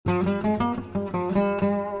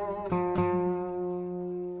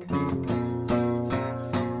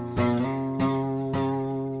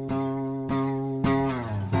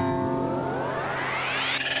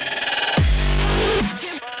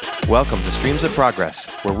Welcome to Streams of Progress,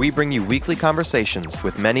 where we bring you weekly conversations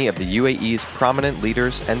with many of the UAE's prominent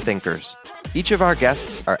leaders and thinkers. Each of our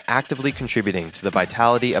guests are actively contributing to the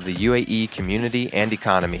vitality of the UAE community and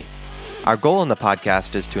economy. Our goal in the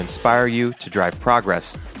podcast is to inspire you to drive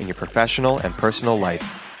progress in your professional and personal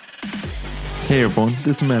life. Hey everyone,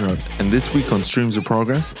 this is Menrad, and this week on Streams of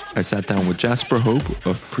Progress, I sat down with Jasper Hope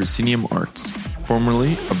of Proscenium Arts,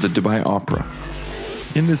 formerly of the Dubai Opera.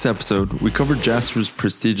 In this episode, we covered Jasper's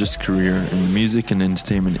prestigious career in the music and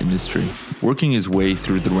entertainment industry, working his way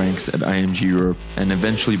through the ranks at IMG Europe and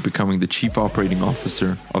eventually becoming the Chief Operating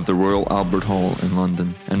Officer of the Royal Albert Hall in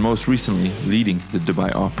London, and most recently leading the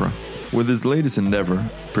Dubai Opera. With his latest endeavor,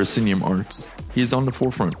 Proscenium Arts, he is on the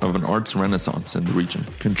forefront of an arts renaissance in the region,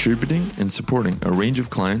 contributing and supporting a range of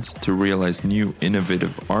clients to realize new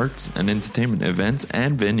innovative arts and entertainment events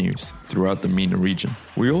and venues throughout the MENA region.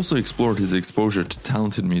 We also explored his exposure to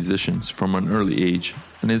talented musicians from an early age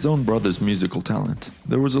and his own brother's musical talent.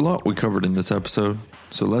 There was a lot we covered in this episode,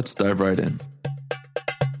 so let's dive right in.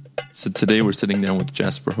 So today we're sitting down with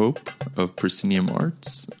Jasper Hope of Proscenium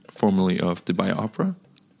Arts, formerly of Dubai Opera.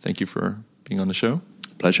 Thank you for being on the show.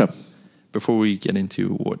 Pleasure. Before we get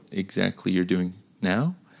into what exactly you're doing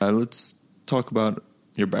now, let's talk about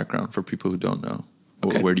your background for people who don't know.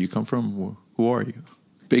 Okay. Where do you come from? Who are you?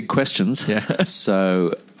 Big questions. Yeah.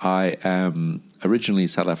 So I am originally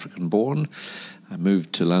South African born. I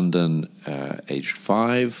moved to London aged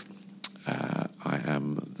 5. I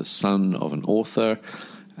am the son of an author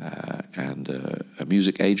and a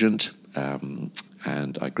music agent.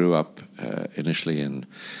 And I grew up initially in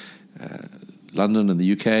London and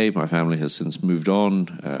the UK. My family has since moved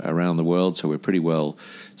on around the world, so we're pretty well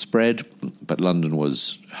spread. But London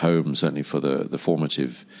was home, certainly for the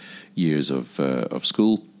formative years of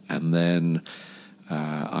school. And then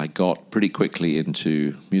I got pretty quickly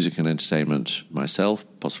into music and entertainment myself,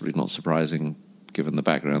 possibly not surprising given the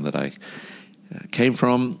background that I came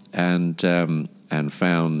from, and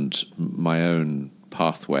found my own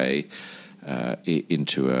pathway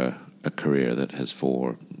into a career that has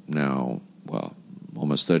for now,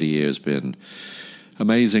 almost 30 years been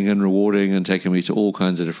amazing and rewarding and taken me to all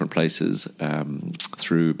kinds of different places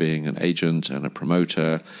through being an agent and a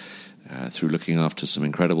promoter, through looking after some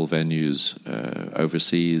incredible venues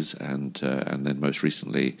overseas, and then most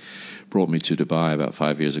recently brought me to Dubai about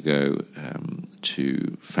 5 years ago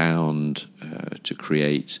to found, to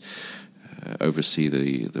create, oversee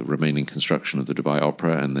the remaining construction of the Dubai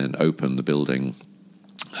Opera, and then open the building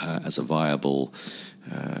as a viable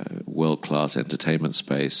world-class entertainment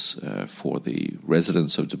space for the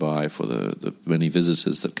residents of Dubai, for the many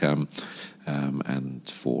visitors that come, and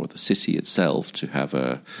for the city itself to have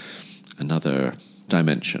another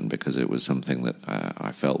dimension, because it was something that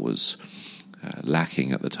I felt was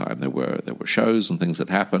lacking at the time. There were shows and things that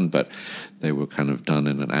happened, but they were kind of done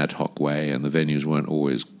in an ad hoc way, and the venues weren't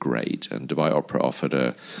always great. And Dubai Opera offered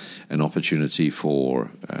an opportunity for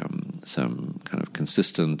some kind of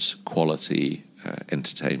consistent quality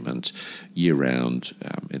entertainment year-round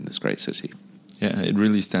in this great city. Yeah, it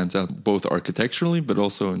really stands out both architecturally, but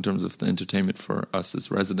also in terms of the entertainment for us as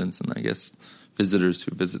residents and I guess visitors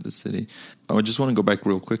who visit the city. I just want to go back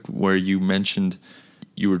real quick where you mentioned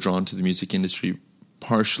you were drawn to the music industry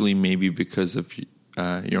partially maybe because of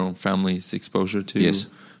your own family's exposure to... Yes.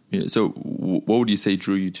 So what would you say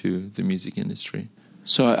drew you to the music industry?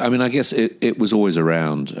 So, I mean, I guess it was always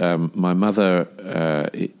around. My mother,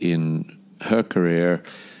 in her career,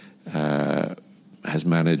 has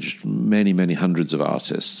managed many, many hundreds of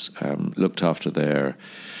artists, looked after their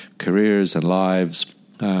careers and lives,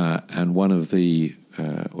 and one of the,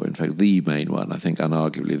 or in fact the main one, I think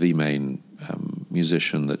unarguably the main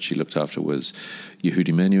musician that she looked after was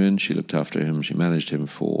Yehudi Menuhin. She looked after him, she managed him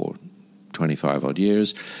for 25 odd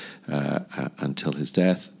years until his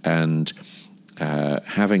death, and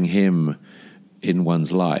having him in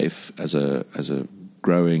one's life as a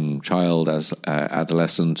growing child, as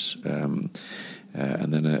adolescent,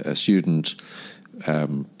 and then a student,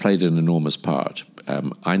 played an enormous part.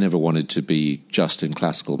 I never wanted to be just in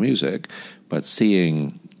classical music, but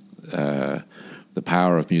seeing the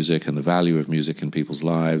power of music and the value of music in people's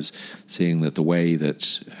lives, seeing that the way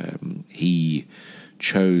that he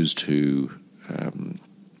chose to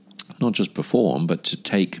not just perform, but to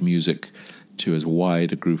take music to as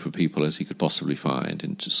wide a group of people as he could possibly find,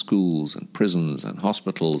 into schools and prisons and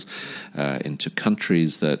hospitals, into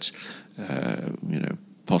countries that,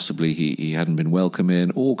 possibly he hadn't been welcome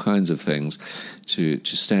in, all kinds of things, to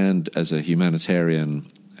stand as a humanitarian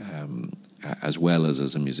as well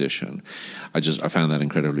as a musician. I found that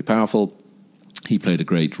incredibly powerful. He played a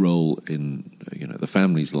great role in the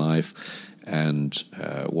family's life, And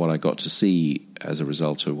what I got to see as a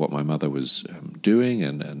result of what my mother was doing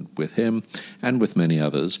and with him and with many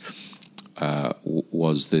others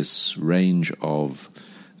was this range of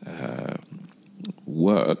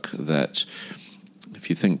work that, if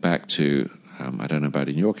you think back to, I don't know about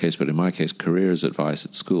in your case, but in my case, careers advice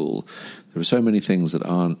at school, there are so many things that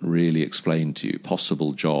aren't really explained to you,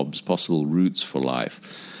 possible jobs, possible routes for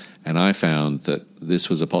life. And I found that this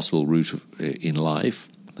was a possible route in life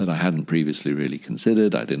that I hadn't previously really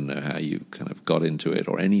considered. I didn't know how you kind of got into it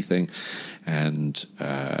or anything. And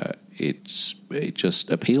it just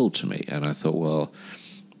appealed to me. And I thought, well,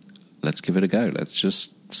 let's give it a go. Let's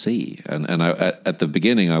just see. And at the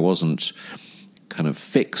beginning, I wasn't kind of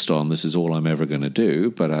fixed on this is all I'm ever going to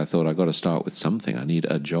do, but I thought I've got to start with something. I need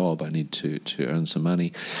a job. I need to earn some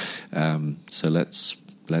money. So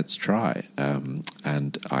let's try.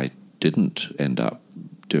 And I didn't end up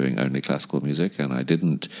doing only classical music, and I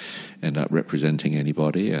didn't end up representing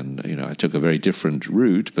anybody. And I took a very different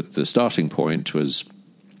route, but the starting point was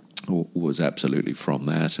absolutely from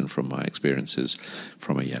that and from my experiences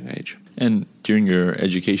from a young age. And during your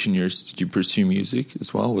education years, did you pursue music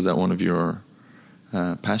as well? Was that one of your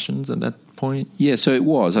passions at that point? Yeah, so it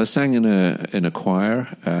was. I sang in a choir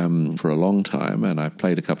for a long time, and I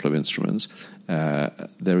played a couple of instruments.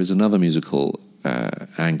 There is another musical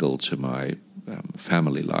angle to my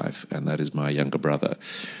family life, and that is my younger brother,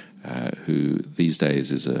 who these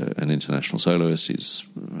days is an international soloist. He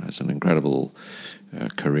has an incredible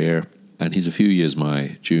career, and he's a few years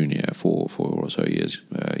my junior, 4 or so years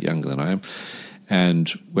younger than I am. And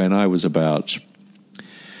when I was about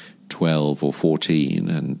 12 or 14,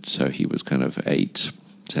 and so he was kind of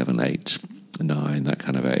 7, 8, 9, that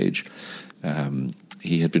kind of age.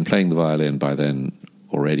 He had been playing the violin by then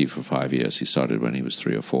already for 5 years. He started when he was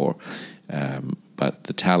 3 or 4. But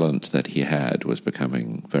the talent that he had was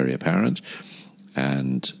becoming very apparent,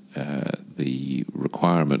 and the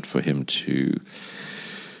requirement for him to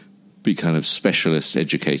be kind of specialist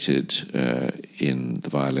educated in the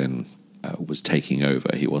violin was taking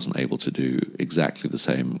over. He wasn't able to do exactly the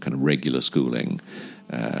same kind of regular schooling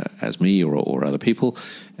as me or other people,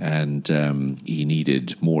 and he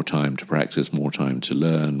needed more time to practice, more time to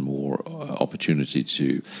learn, more opportunity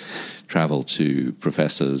to travel to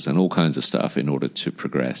professors and all kinds of stuff in order to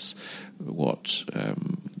progress what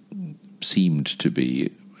seemed to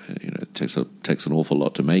be, it takes an awful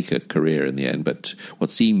lot to make a career in the end, but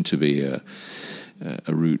what seemed to be a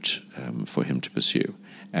route for him to pursue.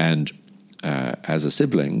 And as a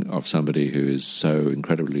sibling of somebody who is so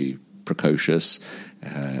incredibly precocious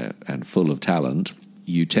and full of talent,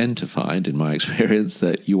 you tend to find, in my experience,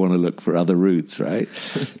 that you want to look for other routes, right?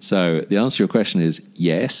 So the answer to your question is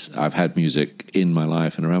yes, I've had music in my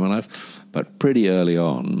life and around my life, but pretty early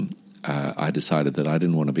on, I decided that I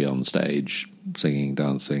didn't want to be on stage singing,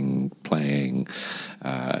 dancing, playing.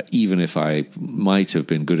 Even if I might have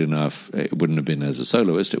been good enough, it wouldn't have been as a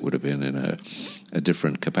soloist, it would have been in a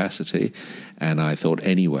different capacity. And I thought,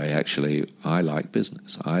 anyway, actually, I like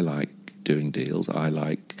business. I like doing deals. I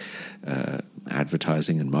like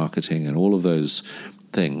advertising and marketing and all of those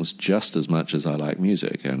things just as much as I like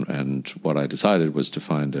music. And what I decided was to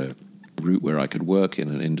find a route where I could work in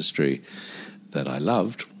an industry that I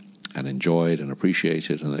loved and enjoyed and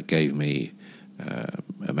appreciated, and that gave me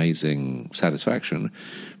amazing satisfaction.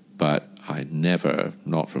 But I never,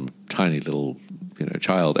 not from tiny little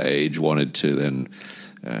child age, wanted to then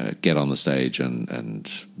get on the stage and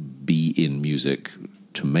be in music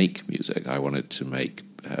to make music. I wanted to make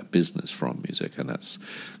business from music, and that's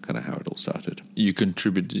kind of how it all started. You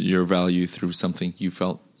contributed your value through something you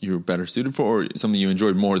felt you were better suited for, or something you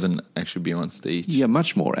enjoyed more than actually being on stage? Yeah,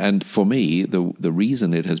 much more. And for me, the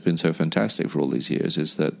reason it has been so fantastic for all these years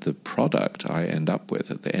is that the product I end up with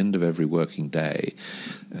at the end of every working day,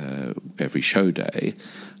 every show day,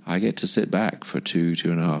 I get to sit back for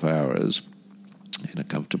 2.5 hours in a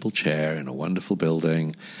comfortable chair in a wonderful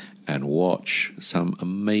building and watch some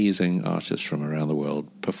amazing artists from around the world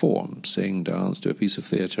perform, sing, dance, do a piece of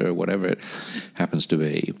theatre, whatever it happens to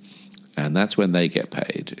be. And that's when they get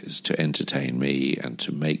paid, is to entertain me and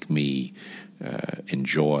to make me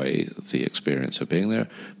enjoy the experience of being there.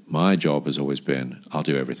 My job has always been, I'll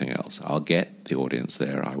do everything else. I'll get the audience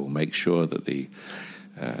there. I will make sure that the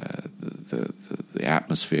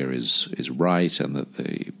atmosphere is right, and that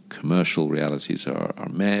the commercial realities are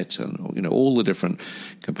met, and all the different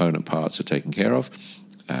component parts are taken care of.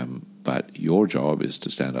 But your job is to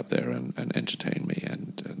stand up there and entertain me,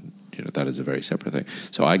 and that is a very separate thing.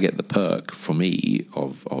 So I get the perk, for me,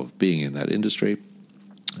 of being in that industry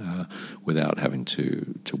without having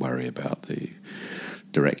to worry about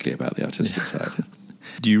directly about the artistic side.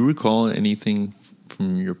 Do you recall anything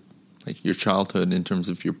from your childhood in terms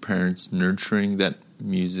of your parents nurturing that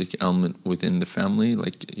music element within the family?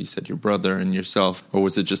 Like you said, your brother and yourself, or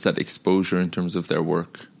was it just that exposure in terms of their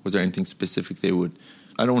work? Was there anything specific they would,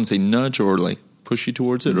 I don't want to say nudge or like push you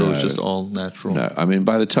towards it, or it was just all natural? No, I mean,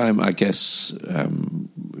 by the time, I guess,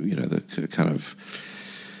 the kind of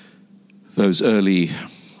those early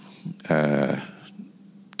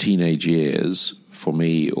teenage years for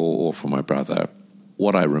me or for my brother,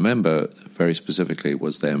 what I remember very specifically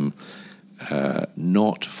was them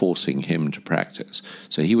not forcing him to practice.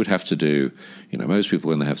 So he would have to do, most people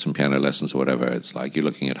when they have some piano lessons or whatever, it's like you're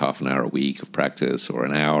looking at half an hour a week of practice or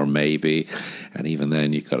an hour maybe, and even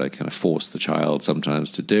then you've got to kind of force the child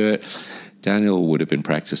sometimes to do it. Daniel would have been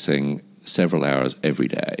practicing several hours every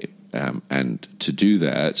day, and to do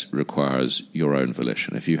that requires your own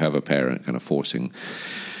volition. If you have a parent kind of forcing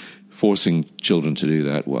children to do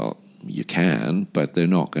that, well, you can, but they're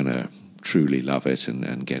not going to truly love it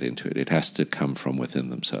and get into it. It has to come from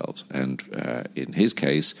within themselves. And in his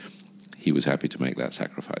case, he was happy to make that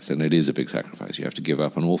sacrifice. And it is a big sacrifice. You have to give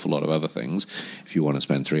up an awful lot of other things if you want to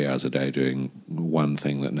spend 3 hours a day doing one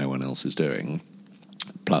thing that no one else is doing,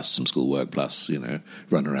 plus some schoolwork, plus,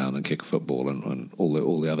 run around and kick a football and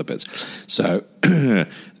all the other bits. So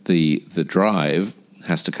the drive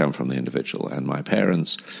has to come from the individual. And my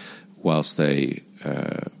parents, whilst they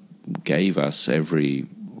gave us every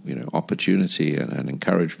opportunity and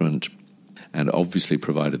encouragement, and obviously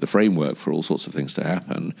provided the framework for all sorts of things to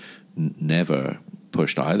happen, never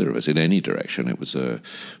pushed either of us in any direction. It was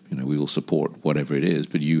we will support whatever it is,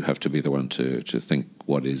 but you have to be the one to think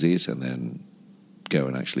what is it and then go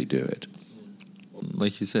and actually do it.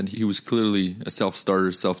 Like you said, he was clearly a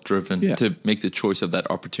self-starter, self-driven, to make the choice of that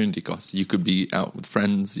opportunity cost. You could be out with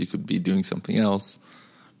friends, you could be doing something else,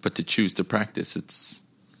 but to choose to practice, it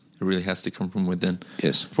really has to come from within.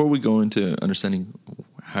 Yes. Before we go into understanding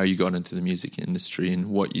how you got into the music industry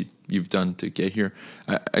and what you've done to get here,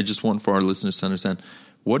 I just want for our listeners to understand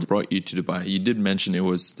what brought you to Dubai. You did mention it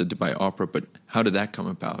was the Dubai Opera, but how did that come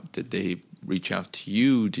about? Did they reach out to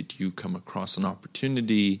you? Did you come across an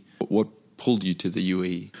opportunity? What pulled you to the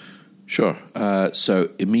UAE? Sure.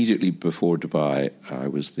 So immediately before Dubai, I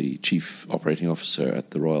was the chief operating officer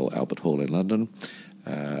at the Royal Albert Hall in London.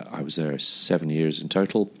 I was there 7 years in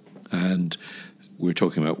total. And we're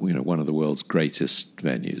talking about, one of the world's greatest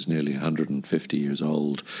venues, nearly 150 years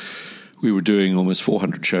old. We were doing almost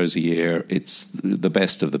 400 shows a year. It's the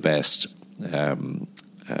best of the best, kind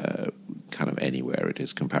of anywhere. It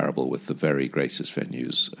is comparable with the very greatest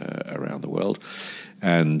venues around the world.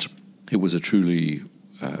 And it was a truly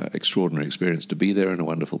extraordinary experience to be there, and a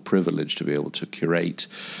wonderful privilege to be able to curate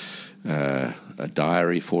a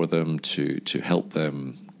diary for them, to help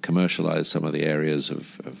them commercialize some of the areas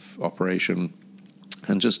of operation,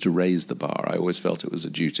 and just to raise the bar. I always felt it was a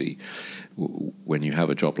duty when you have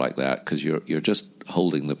a job like that, because you're just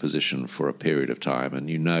holding the position for a period of time, and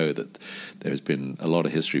you know that there's been a lot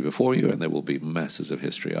of history before you, and there will be masses of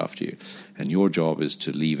history after you, and your job is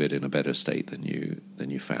to leave it in a better state than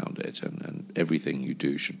you found it, and everything you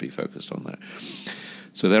do should be focused on that.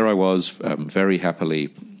 So there I was, very happily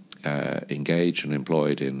engaged and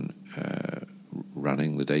employed in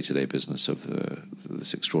running the day-to-day business of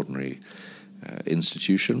this extraordinary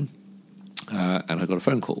institution. And I got a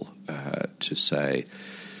phone call to say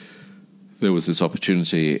there was this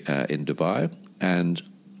opportunity in Dubai. And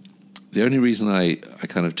the only reason I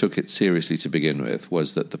kind of took it seriously to begin with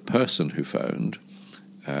was that the person who phoned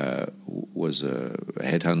was a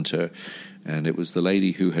headhunter, and it was the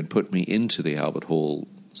lady who had put me into the Albert Hall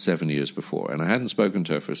 7 years before. And I hadn't spoken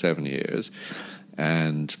to her for 7 years.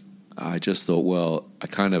 And I just thought, well,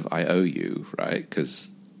 I owe you, right?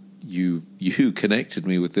 Because you connected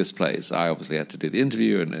me with this place. I obviously had to do the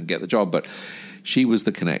interview and get the job, but she was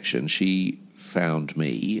the connection. She found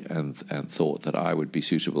me and thought that I would be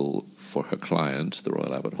suitable for her client, the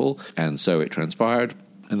Royal Albert Hall. And so it transpired.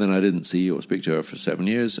 And then I didn't see or speak to her for 7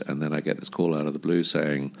 years. And then I get this call out of the blue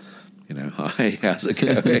saying, hi, how's it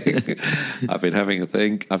going? I've been having a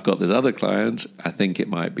think. I've got this other client. I think it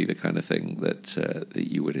might be the kind of thing that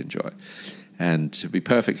you would enjoy. And to be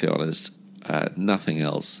perfectly honest, nothing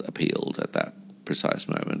else appealed at that precise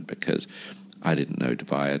moment, because I didn't know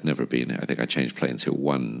Dubai. I'd never been there. I think I changed planes here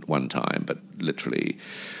one time, but literally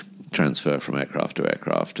transfer from aircraft to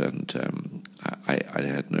aircraft. And I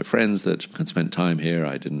had no friends that had spent time here.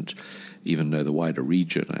 I didn't even know the wider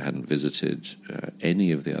region. I hadn't visited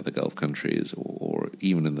any of the other Gulf countries or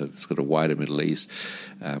even in the sort of wider Middle East.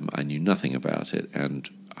 I knew nothing about it. And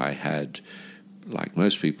I had, like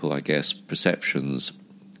most people, I guess, perceptions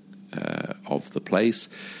of the place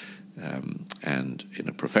And in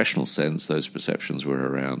a professional sense, those perceptions were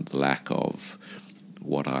around the lack of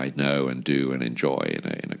what I know and do and enjoy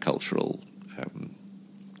in a cultural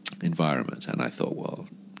environment. And I thought, well,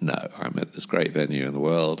 no, I'm at this great venue in the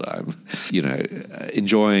world. I'm,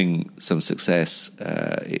 enjoying some success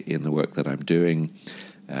in the work that I'm doing.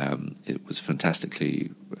 It was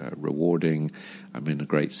fantastically rewarding. I'm in a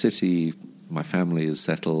great city. My family is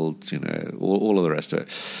settled, all of the rest of it.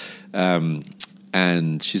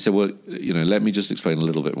 And she said, well, let me just explain a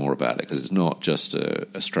little bit more about it, because it's not just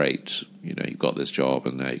a straight, you've got this job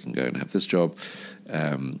and now you can go and have this job.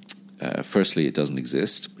 Firstly, it doesn't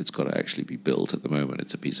exist. It's got to actually be built at the moment.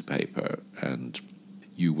 It's a piece of paper, and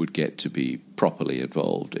you would get to be properly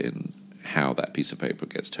involved in how that piece of paper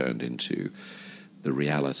gets turned into the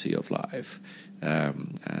reality of life.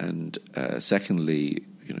 And secondly,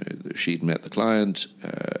 she'd met the client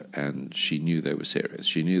and she knew they were serious.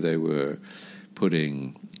 She knew they were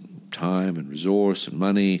putting time and resource and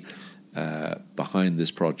money behind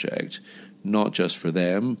this project, not just for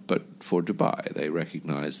them, but for Dubai. They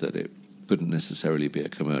recognized that it couldn't necessarily be a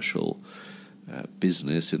commercial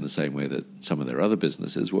business in the same way that some of their other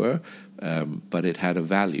businesses were, but it had a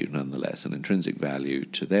value nonetheless, an intrinsic value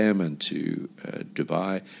to them and to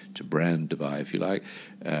Dubai, to brand Dubai, if you like,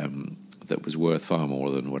 that was worth far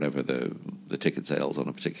more than whatever the ticket sales on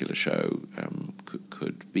a particular show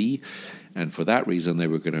could be. And for that reason, they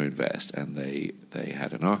were going to invest. And they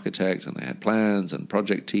had an architect, and they had plans and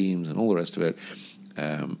project teams and all the rest of it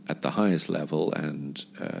at the highest level. And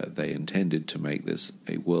they intended to make this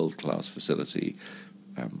a world-class facility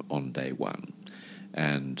on day one.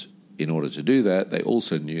 And in order to do that, they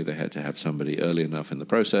also knew they had to have somebody early enough in the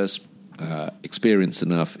process, experienced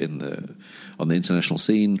enough on the international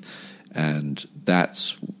scene. And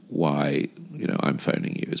that's why I'm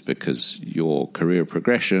phoning you, is because your career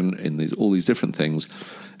progression in all these different things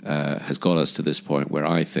has got us to this point where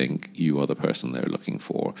I think you are the person they're looking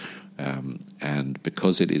for. And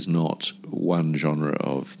because it is not one genre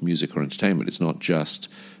of music or entertainment, it's not just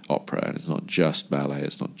opera, and it's not just ballet,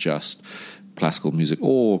 it's not just classical music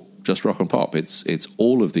or just rock and pop. It's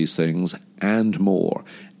all of these things and more.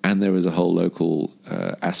 And there is a whole local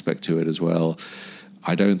aspect to it as well.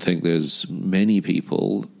 I don't think there's many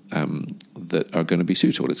people that are going to be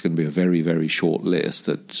suitable. It's going to be a very, very short list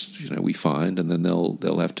that we find, and then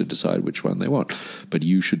they'll have to decide which one they want. But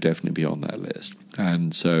you should definitely be on that list.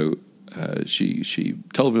 And so she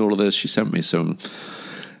told me all of this. She sent me some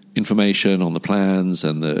information on the plans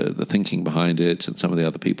and the thinking behind it, and some of the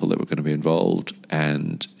other people that were going to be involved.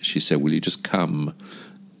 And she said, "Will you just come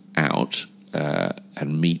out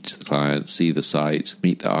and meet the client, see the site,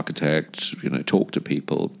 meet the architect, talk to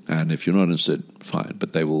people. And if you're not interested, fine,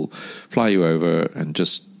 but they will fly you over and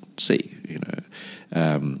just see,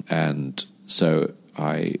 And so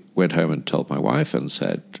I went home and told my wife and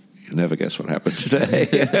said, "You never guess what happened today."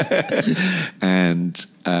 And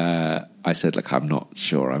I said, "Look, I'm not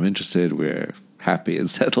sure I'm interested. We're happy and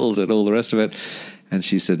settled and all the rest of it." And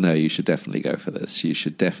she said, "No, you should definitely go for this. You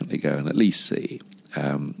should definitely go and at least see.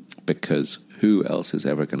 Because who else is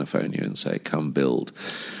ever going to phone you and say, come build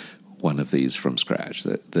one of these from scratch?"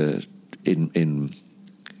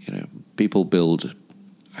 People build,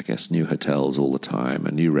 I guess, new hotels all the time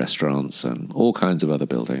and new restaurants and all kinds of other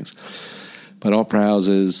buildings. But opera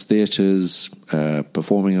houses, theatres,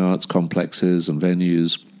 performing arts complexes and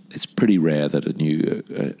venues, it's pretty rare that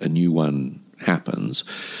a new one happens.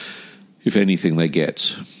 If anything, they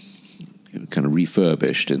get kind of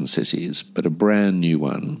refurbished in cities, but a brand new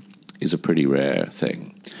one is a pretty rare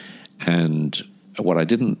thing. And what I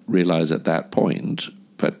didn't realize at that point,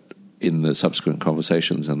 but in the subsequent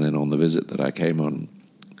conversations and then on the visit that I came on,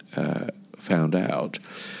 found out,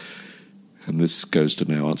 and this goes to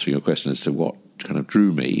now answering your question as to what kind of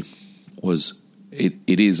drew me, was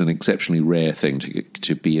it is an exceptionally rare thing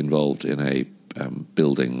to be involved in a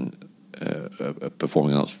building, a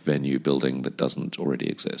performing arts venue building that doesn't already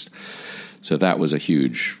exist. So that was a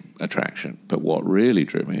huge attraction. But what really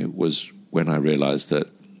drew me was when I realized that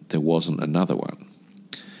there wasn't another one.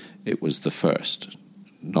 It was the first,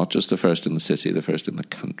 not just the first in the city, the first in the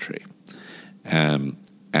country.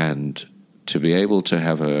 And to be able to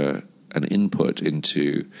have an input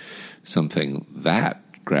into something that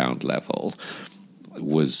ground level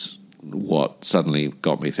was what suddenly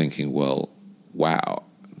got me thinking, well, wow,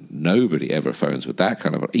 nobody ever phones with that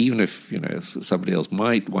kind of, even if, somebody else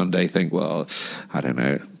might one day think, well, I don't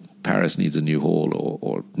know, Paris needs a new hall,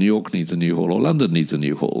 or New York needs a new hall, or London needs a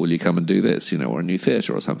new hall. Will you come and do this, or a new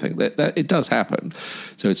theatre or something? That it does happen.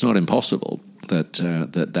 So it's not impossible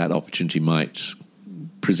that opportunity might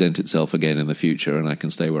present itself again in the future, and I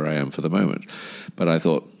can stay where I am for the moment. But I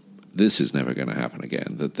thought, this is never going to happen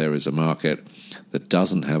again, that there is a market that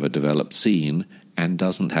doesn't have a developed scene and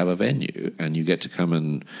doesn't have a venue, and you get to come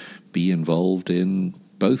and be involved in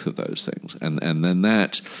both of those things. And then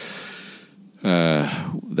that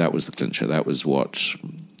was the clincher. That was what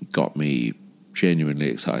got me genuinely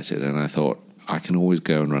excited. And I thought, I can always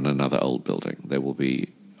go and run another old building. There will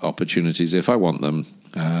be opportunities if I want them,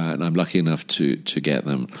 and I'm lucky enough to get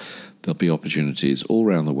them. There'll be opportunities all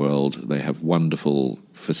around the world. They have wonderful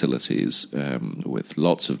facilities with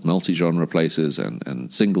lots of multi-genre places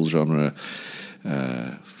and single-genre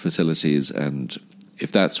facilities. And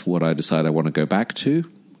if that's what I decide I want to go back to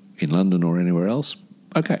in London or anywhere else,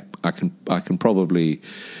 okay, I can probably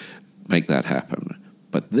make that happen.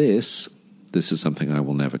 But this is something I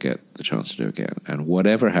will never get the chance to do again. And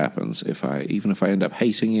whatever happens, even if I end up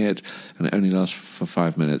hating it and it only lasts for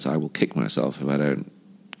 5 minutes, I will kick myself if I don't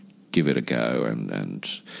give it a go and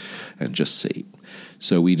just see.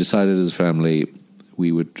 So we decided as a family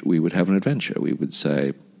we would have an adventure. We would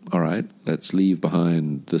say, all right, let's leave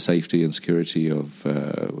behind the safety and security of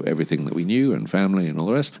everything that we knew and family and all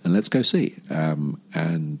the rest, and let's go see.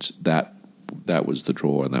 And that was the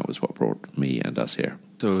draw, and that was what brought me and us here.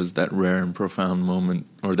 So it was that rare and profound moment,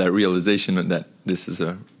 or that realization that this is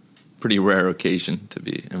a pretty rare occasion to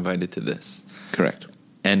be invited to this. Correct.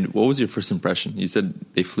 And what was your first impression? You said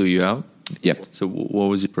they flew you out? Yep. So what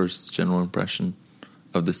was your first general impression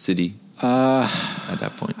of the city at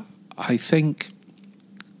that point? I think,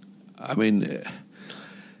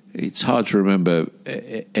 it's hard to remember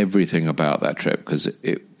everything about that trip because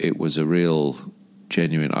it was a real,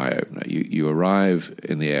 genuine eye-opener. You arrive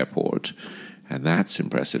in the airport, and that's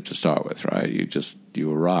impressive to start with, right?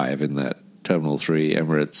 You arrive in that Terminal 3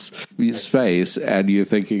 Emirates space, and you're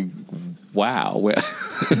thinking, wow,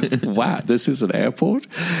 wow, this is an airport?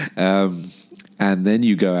 And then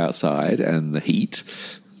you go outside, and the heat,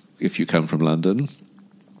 if you come from London,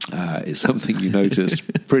 is something you notice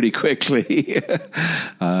pretty quickly.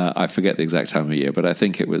 I forget the exact time of year, but I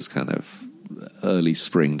think it was kind of early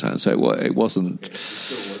springtime. So it wasn't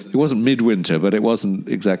midwinter, but it wasn't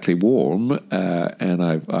exactly warm. And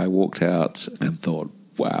I walked out and thought,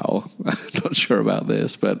 wow, I'm not sure about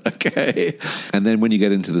this, but okay. And then when you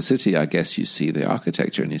get into the city, I guess you see the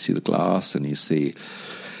architecture and you see the glass and you see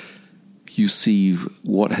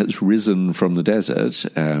what has risen from the desert,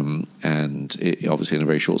 and obviously in a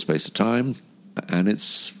very short space of time, and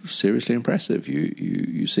it's seriously impressive.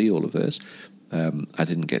 You see all of this. I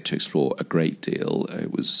didn't get to explore a great deal.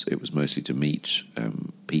 It was mostly to meet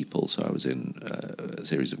people, so I was in a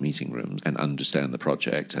series of meeting rooms and understand the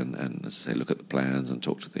project, and as I say, look at the plans and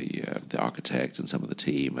talk to the architect and some of the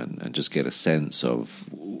team, and just get a sense of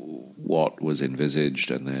what was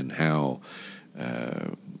envisaged, and then how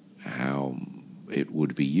it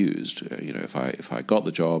would be used. If I got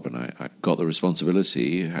the job and I got the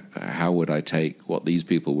responsibility, how would I take what these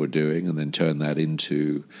people were doing and then turn that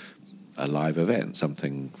into a live event,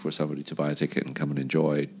 something for somebody to buy a ticket and come and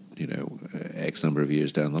enjoy, X number of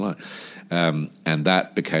years down the line. And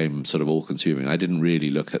that became sort of all-consuming. I didn't really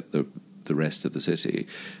look at the rest of the city,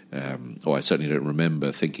 or I certainly don't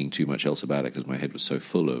remember thinking too much else about it because my head was so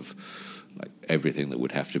full of everything that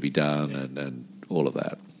would have to be done and all of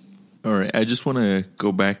that. All right, I just want to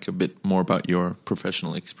go back a bit more about your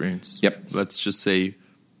professional experience. Yep. Let's just say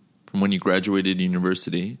from when you graduated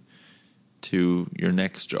university to your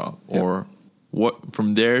next job, yep. Or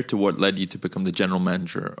from there to what led you to become the general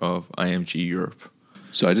manager of IMG Europe.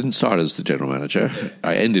 So I didn't start as the general manager.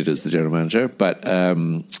 I ended as the general manager, but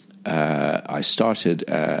I started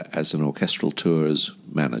as an orchestral tours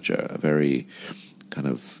manager, a very kind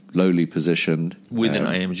of lowly position. Within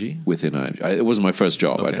IMG? Within IMG. It wasn't my first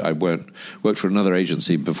job. Okay. I worked for another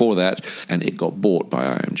agency before that, and it got bought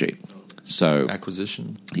by IMG. So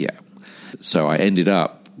acquisition? Yeah. So I ended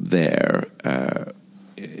up there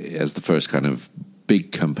as the first kind of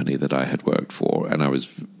big company that I had worked for, and I was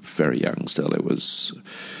very young still. It was,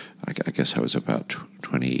 I guess I was about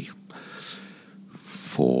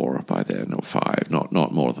 24 by then, or 5, not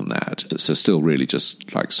more than that. So still really just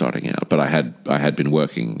starting out. But I had been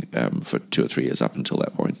working for 2 or 3 years up until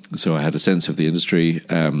that point. So I had a sense of the industry,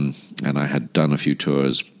 and I had done a few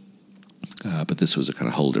tours. But this was a kind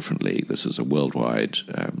of whole different league. This was a worldwide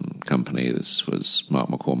company. This was Mark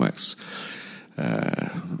McCormack's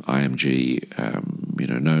IMG,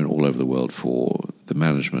 known all over the world for the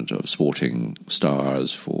management of sporting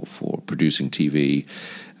stars, for producing TV,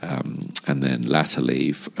 and then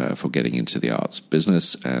latterly for getting into the arts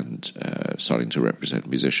business and starting to represent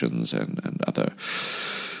musicians and other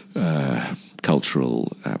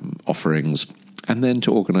cultural offerings. and then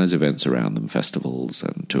to organise events around them, festivals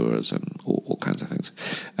and tours and all kinds of things.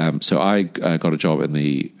 So I got a job in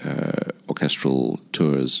the orchestral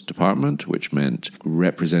tours department, which meant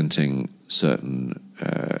representing certain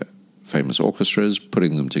famous orchestras,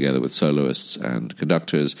 putting them together with soloists and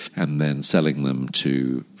conductors, and then selling them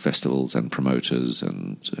to festivals and promoters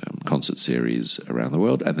and concert series around the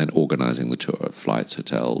world, and then organising the tour, flights,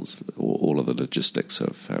 hotels, all of the logistics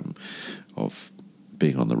of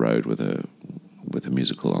being on the road with a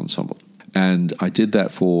musical ensemble. And I did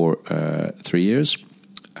that for 3 years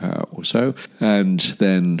or so, and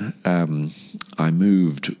then I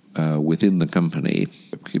moved within the company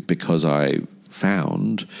because I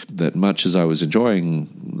found that much as I was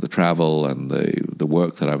enjoying the travel and the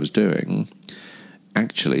work that I was doing,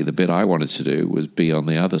 actually the bit I wanted to do was be on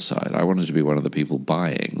the other side. I wanted to be one of the people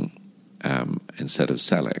buying instead of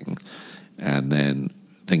selling, and then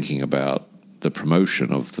thinking about the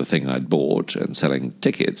promotion of the thing I'd bought and selling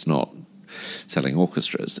tickets, not selling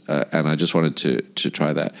orchestras. And I just wanted to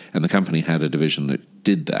try that. And the company had a division that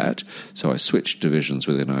did that, so I switched divisions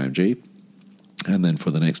within IMG. And then for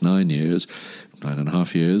the next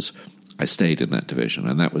 9.5 years, I stayed in that division.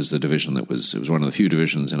 And that was the division it was one of the few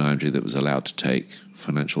divisions in IMG that was allowed to take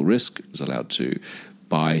financial risk. It was allowed to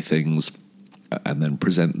buy things and then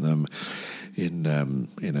present them in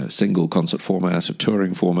a single concert format, a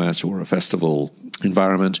touring format, or a festival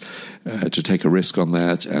environment, to take a risk on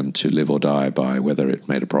that and to live or die by whether it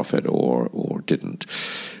made a profit or didn't.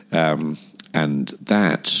 And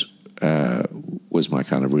that was my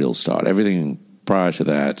kind of real start. Everything prior to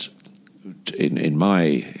that, in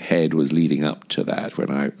my head, was leading up to that, when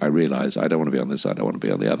I realized I don't want to be on this side, I want to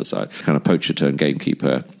be on the other side. Kind of poacher turn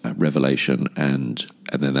gamekeeper revelation, and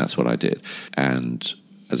then that's what I did. And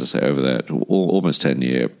as I say, over that almost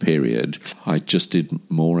 10-year period, I just did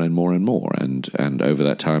more and more and more. And over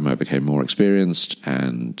that time, I became more experienced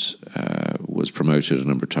and was promoted a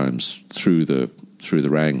number of times through the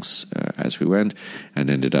ranks as we went, and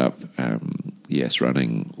ended up,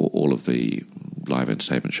 running all of the live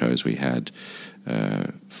entertainment shows we had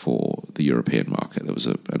for the European market. There was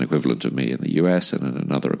an equivalent of me in the US and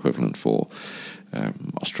another equivalent for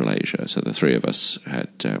Australasia. So the three of us had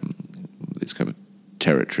these kind of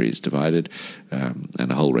territories divided,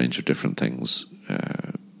 and a whole range of different things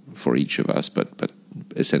for each of us, but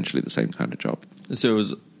essentially the same kind of job. So it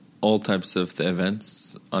was all types of the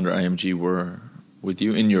events under IMG were with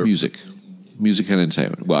you in your music and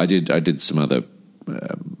entertainment. Well, I did some other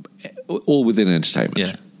all within entertainment.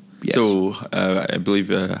 Yeah. Yes. So I believe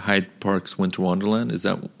Hyde Park's Winter Wonderland, is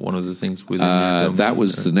that one of the things within your domain? That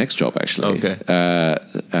was the next job, actually. Okay.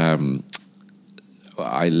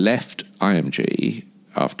 I left IMG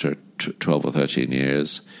after 12 or 13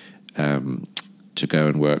 years to go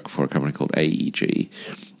and work for a company called AEG.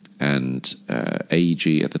 And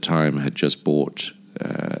AEG at the time had just bought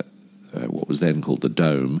what was then called the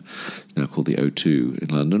Dome, now called the O2 in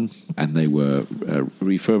London. And they were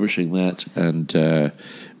refurbishing that and then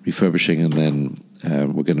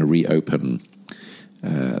we're going to reopen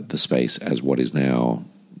the space as what is now,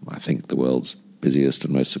 I think, the world's busiest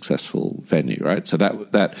and most successful venue, right? So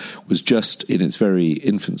that was just in its very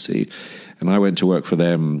infancy, and I went to work for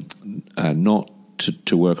them, not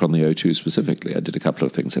to work on the O2 specifically. I did a couple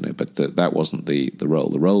of things in it, but that wasn't the role.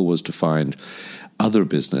 The role was to find other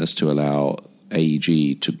business to allow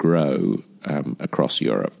AEG to grow across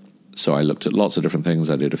Europe. So I looked at lots of different things.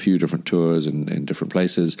 I did a few different tours in different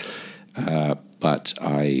places, but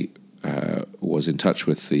I was in touch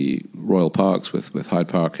with the Royal Parks, with Hyde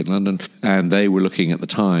Park in London, and they were looking at the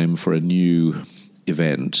time for a new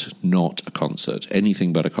event, not a concert,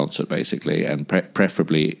 anything but a concert basically, and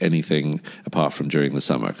preferably anything apart from during the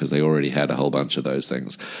summer, because they already had a whole bunch of those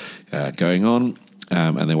things going on,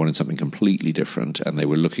 and they wanted something completely different, and they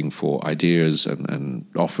were looking for ideas and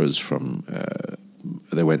offers from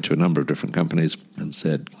they went to a number of different companies and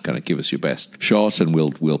said, kind of give us your best shot and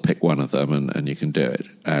we'll pick one of them and you can do it.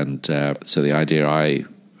 And so the idea I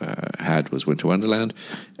had was Winter Wonderland,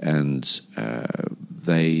 and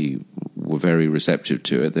they were very receptive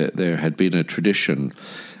to it. There had been a tradition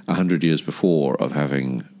 100 years before of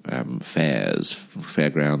having fairs,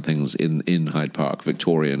 fairground things in Hyde Park,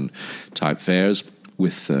 Victorian type fairs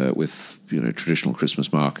with traditional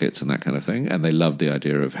Christmas markets and that kind of thing, and they loved the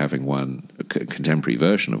idea of having one, a contemporary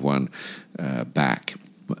version of one, back.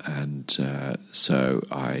 And so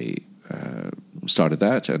I started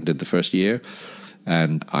that and did the first year,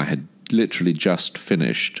 and I had literally just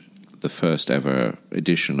finished the first ever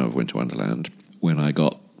edition of Winter Wonderland when I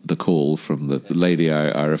got the call from the lady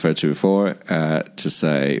I referred to before to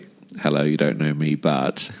say, hello, you don't know me,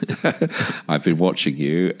 but I've been watching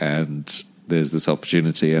you, and there's this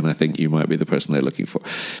opportunity, and I think you might be the person they're looking for.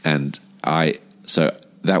 And so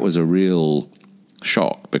that was a real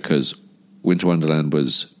shock, because Winter Wonderland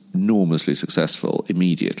was enormously successful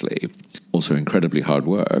immediately. Also incredibly hard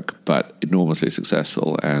work, but enormously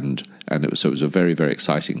successful, and it was a very, very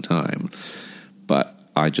exciting time. But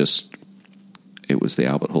it was the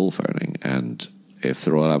Albert Hall phoning, and if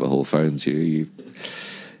the Royal Albert Hall phones you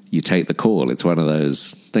take the call. It's one of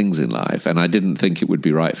those things in life, and I didn't think it would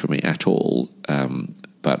be right for me at all.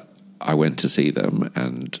 But I went to see them,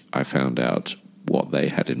 and I found out what they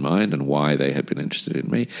had in mind and why they had been interested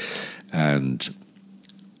in me, and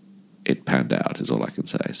it panned out, is all I can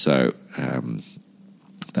say. So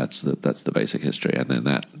that's the basic history, and then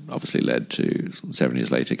that obviously led to 7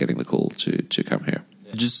 years later getting the call to come here.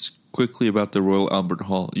 Just quickly about the Royal Albert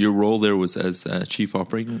Hall. Your role there was as Chief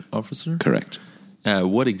Operating Officer? Correct.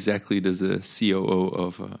 What exactly does a COO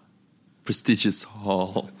of a prestigious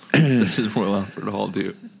hall such as Royal Albert Hall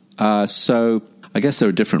do? So I guess there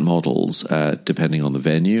are different models depending on the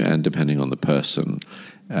venue and depending on the person.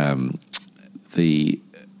 The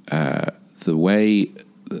way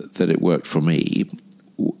that it worked for me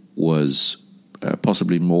was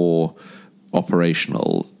possibly more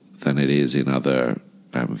operational than it is in other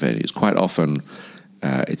venues. Quite often,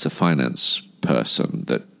 it's a finance person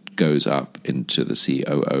that goes up into the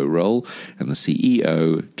COO role, and the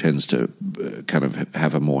CEO tends to kind of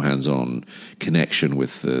have a more hands-on connection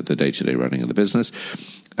with the day-to-day running of the business.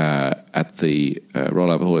 At the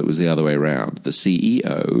Royal Albert Hall, it was the other way around. The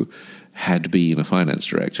CEO had been a finance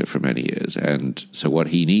director for many years, and so what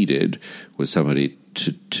he needed was somebody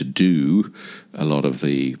to do a lot of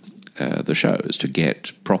the shows, to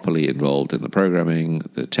get properly involved in the programming,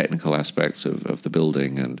 the technical aspects of the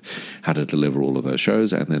building and how to deliver all of those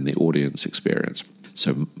shows, and then the audience experience.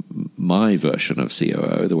 So my version of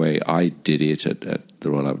COO, the way I did it at the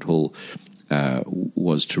Royal Albert Hall,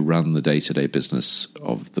 was to run the day-to-day business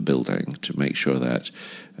of the building, to make sure that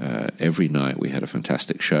every night we had a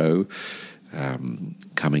fantastic show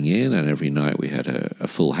coming in, and every night we had a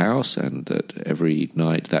full house, and that every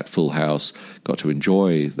night that full house got to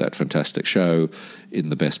enjoy that fantastic show in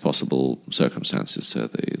the best possible circumstances. So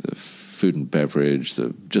the food and beverage,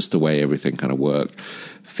 just the way everything kind of worked,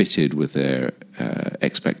 fitted with their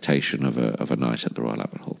expectation of a night at the Royal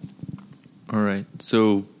Albert Hall. All right.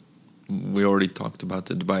 So we already talked about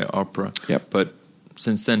the Dubai Opera. Yep. But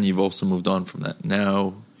since then, you've also moved on from that.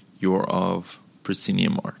 Now you're of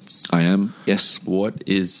Proscenium Arts. I am, yes. What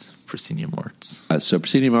is Proscenium Arts? So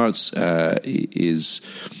Proscenium Arts is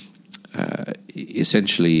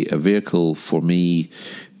essentially a vehicle for me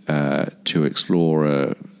to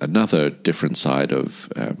explore another different side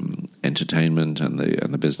of entertainment and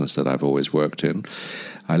the business that I've always worked in.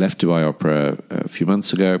 I left Dubai Opera a few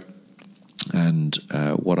months ago, and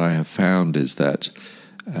what I have found is that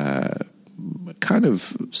kind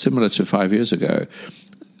of similar to 5 years ago,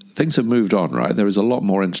 things have moved on, right? There is a lot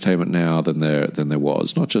more entertainment now than there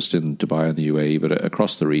was, not just in Dubai and the UAE, but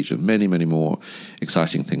across the region. Many, many more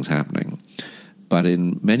exciting things happening. But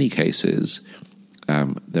in many cases,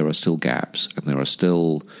 there are still gaps, and there are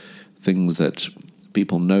still things that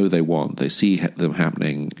people know they want. They see them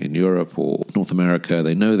happening in Europe or North America.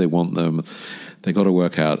 They know they want them. They got to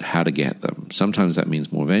work out how to get them. Sometimes that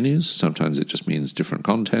means more venues. Sometimes it just means different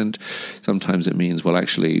content. Sometimes it means, well,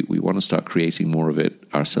 actually, we want to start creating more of it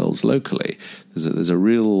ourselves locally. There's a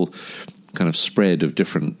real kind of spread of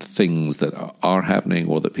different things that are happening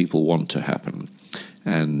or that people want to happen.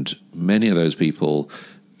 And many of those people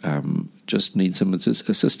just need some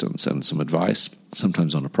assistance and some advice,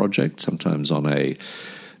 sometimes on a project, sometimes on a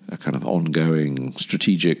kind of ongoing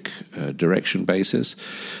strategic direction basis,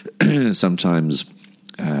 sometimes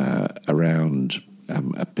around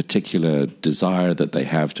a particular desire that they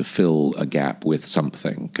have to fill a gap with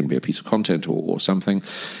something. It can be a piece of content or something.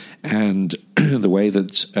 And the way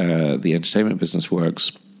that the entertainment business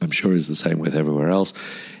works, I'm sure is the same with everywhere else.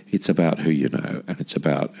 It's about who you know, and it's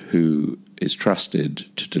about who is trusted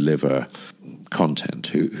to deliver content,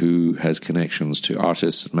 who has connections to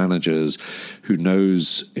artists and managers, who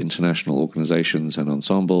knows international organizations and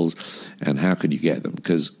ensembles, and how can you get them?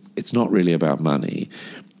 Because it's not really about money,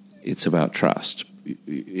 it's about trust.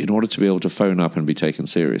 In order to be able to phone up and be taken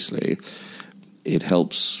seriously, it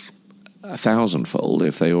helps 1,000-fold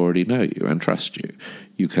if they already know you and trust you.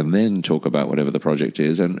 You can then talk about whatever the project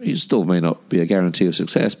is, and it still may not be a guarantee of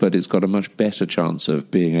success, but it's got a much better chance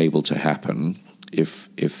of being able to happen if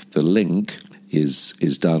the link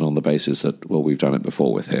is done on the basis that, well, we've done it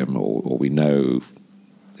before with him, or we know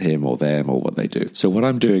him or them or what they do. So what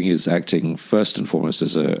I'm doing is acting first and foremost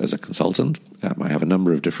as a consultant. I have a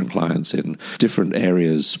number of different clients in different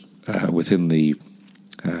areas within the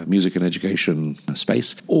music and education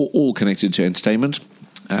space, all connected to entertainment.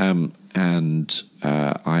 And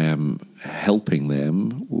I am helping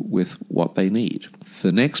them with what they need.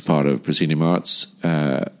 The next part of Proscenium Arts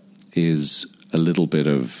is a little bit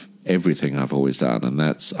of everything I've always done, and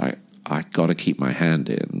that's I got to keep my hand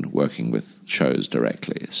in working with shows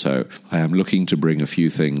directly. So I am looking to bring a few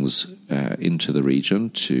things into the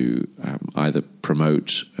region to either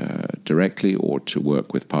promote directly or to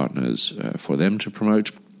work with partners for them to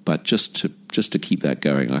promote. But just to keep that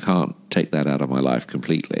going, I can't take that out of my life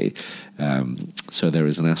completely. So there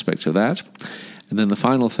is an aspect of that. And then the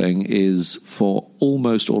final thing is, for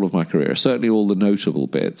almost all of my career, certainly all the notable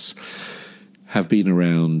bits, have been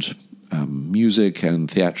around music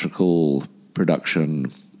and theatrical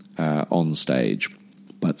production on stage.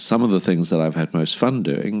 But some of the things that I've had most fun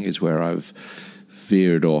doing is where I've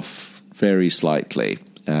veered off very slightly.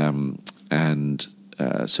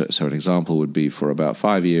 So an example would be, for about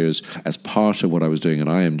 5 years, as part of what I was doing at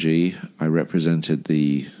IMG, I represented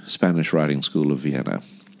the Spanish Riding School of Vienna.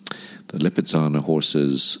 The Lipizzaner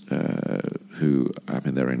horses,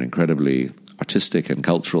 they're an incredibly artistic and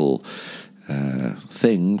cultural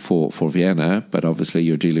thing for Vienna, but obviously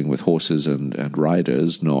you're dealing with horses and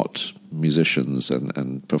riders, not musicians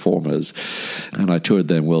and performers. And I toured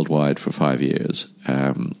them worldwide for 5 years.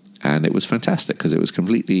 And it was fantastic because it was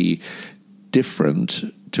completely different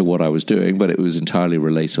to what I was doing, but it was entirely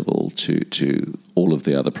relatable to all of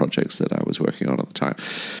the other projects that I was working on at the time.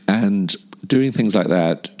 And doing things like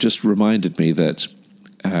that just reminded me that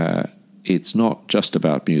it's not just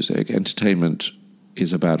about music. Entertainment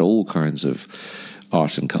is about all kinds of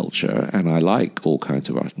art and culture, and I like all kinds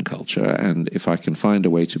of art and culture. And if I can find a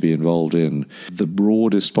way to be involved in the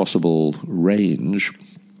broadest possible range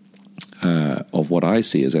of what I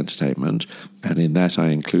see as entertainment, and in that I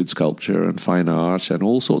include sculpture and fine art and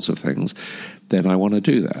all sorts of things, then I want to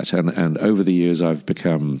do that. And over the years I've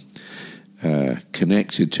become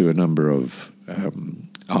connected to a number of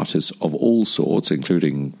artists of all sorts,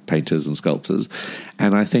 including painters and sculptors,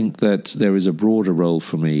 and I think that there is a broader role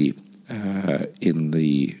for me in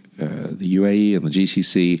the UAE and the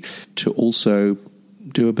GCC to also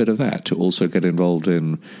do a bit of that, to also get involved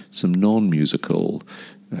in some non-musical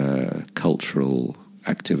cultural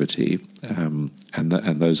activity, and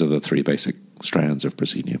those are the three basic strands of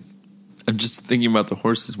Proscenium. I'm just thinking about the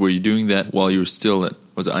horses. Were you doing that while you were still at,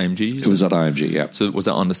 was it IMG? It was at IMG, yeah. So was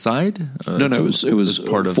that on the side? No, it was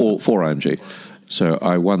part of for IMG. So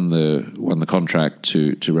I won the contract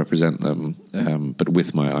to represent them, but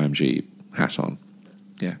with my IMG hat on.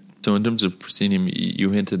 Yeah. So in terms of Proscenium,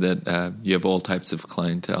 you hinted that you have all types of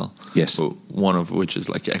clientele. Yes. One of which is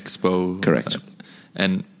like Expo. Correct.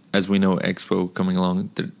 And as we know, Expo coming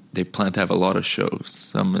along, they plan to have a lot of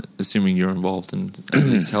shows. I'm assuming you're involved in at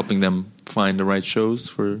least helping them find the right shows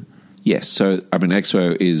for. Yes. So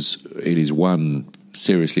Expo is one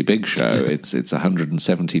seriously big show. It's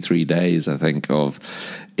 173 days, I think, of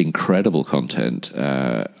incredible content,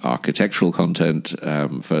 architectural content,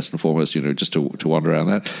 first and foremost, just to wander around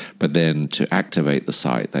that, but then to activate the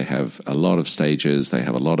site. They have a lot of stages, they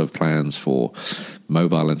have a lot of plans for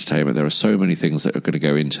mobile entertainment. There are so many things that are going to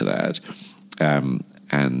go into that.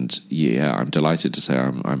 And yeah, I'm delighted to say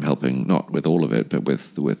I'm helping, not with all of it, but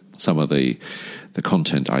with some of the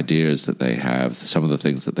content ideas that they have, some of the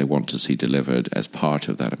things that they want to see delivered as part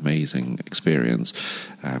of that amazing experience.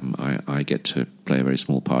 I get to play a very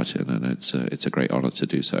small part in, and it's a great honor to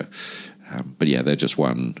do so. But yeah, they're just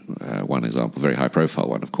one example, very high profile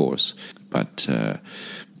one, of course. But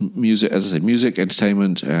music, as I say, music,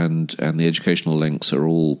 entertainment, and the educational links are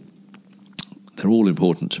all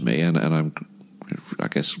important to me, and I'm, I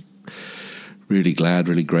guess, really glad,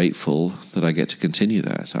 really grateful that I get to continue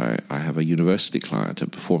that. I have a university client, a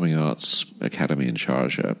Performing Arts Academy in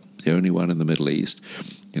Sharjah, the only one in the Middle East.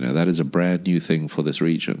 That is a brand new thing for this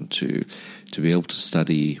region, to be able to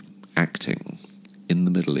study acting in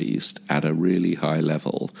the Middle East at a really high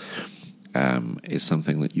level is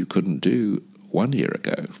something that you couldn't do 1 year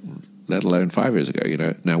ago, let alone 5 years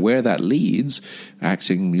ago. Now where that leads,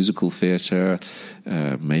 acting, musical theatre,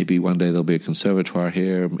 maybe one day there'll be a conservatoire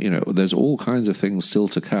here. There's all kinds of things still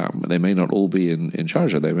to come. They may not all be in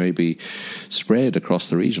Sharjah. They may be spread across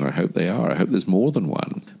the region. I hope they are. I hope there's more than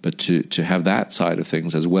one. But to have that side of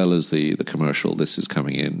things, as well as the commercial, this is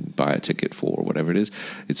coming in, buy a ticket for, or whatever it is,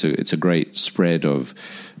 it's a great spread of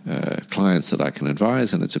clients that I can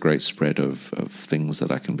advise, and it's a great spread of things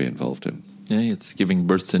that I can be involved in. Yeah, it's giving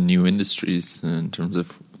birth to new industries in terms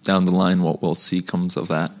of down the line what we'll see comes of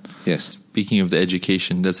that. Yes. Speaking of the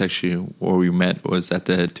education, that's actually where we met, was at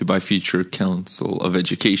the Dubai Future Council of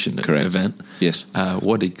Education event. Yes.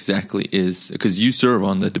 What exactly is, because you serve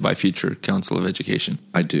on the Dubai Future Council of Education.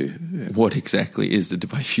 I do. Yeah. What exactly is the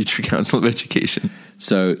Dubai Future Council of Education?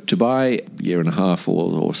 So Dubai, a year and a half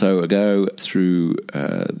or so ago, through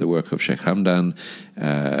the work of Sheikh Hamdan,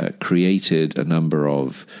 created a number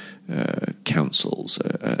of councils,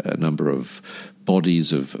 a number of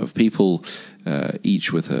bodies of people,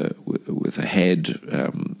 each with a head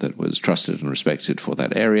that was trusted and respected for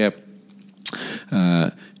that area,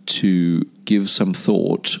 to give some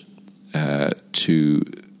thought to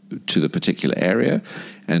the particular area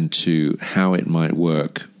and to how it might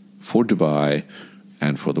work for Dubai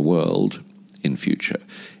and for the world in future.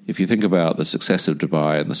 If you think about the success of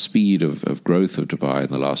Dubai and the speed of growth of Dubai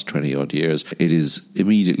in the last 20-odd years, it is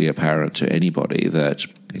immediately apparent to anybody that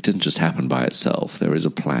it didn't just happen by itself. There is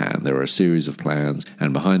a plan. There are a series of plans,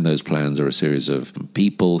 and behind those plans are a series of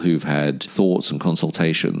people who've had thoughts and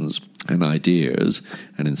consultations and ideas,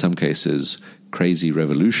 and in some cases, crazy,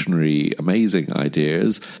 revolutionary, amazing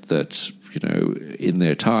ideas that, in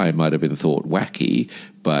their time might have been thought wacky,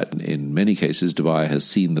 but in many cases, Dubai has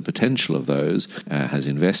seen the potential of those, has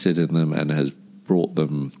invested in them, and has brought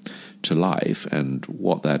them to life. And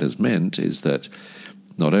what that has meant is that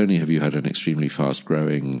not only have you had an extremely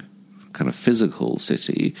fast-growing kind of physical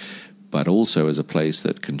city, but also as a place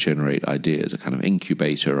that can generate ideas, a kind of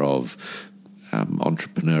incubator of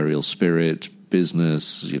entrepreneurial spirit,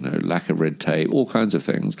 business, lack of red tape, all kinds of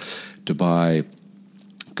things. Dubai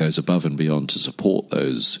goes above and beyond to support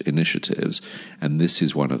those initiatives, and this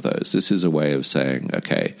is one of those. This is a way of saying,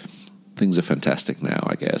 okay, things are fantastic now,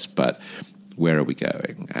 I guess, but where are we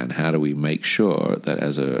going, and how do we make sure that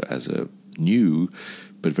as a new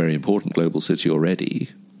but very important global city already,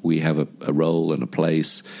 we have a role and a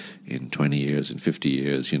place in 20 years, in 50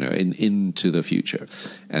 years, into the future.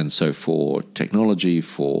 And so for technology,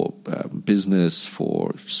 for business,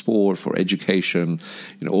 for sport, for education,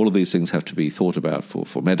 all of these things have to be thought about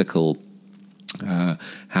for medical.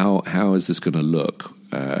 How is this going to look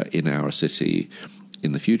in our city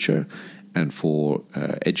in the future? And for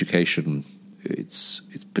education, it's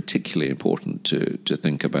particularly important to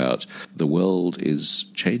think about the world is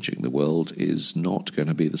changing. The world is not going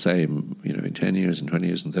to be the same, in 10 years, in 20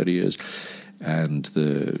 years, and 30 years. And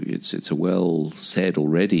it's a well said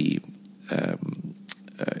already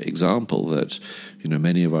example that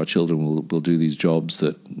many of our children will do these jobs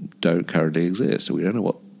that don't currently exist. We don't know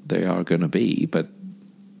what they are going to be, but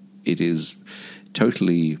it is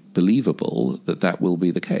totally believable that will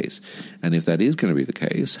be the case. And if that is going to be the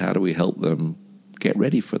case, how do we help them get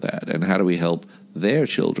ready for that? And how do we help their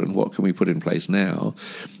children? What can we put in place now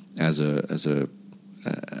as a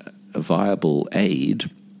viable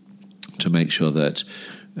aid to make sure that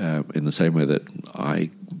in the same way that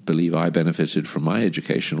I believe I benefited from my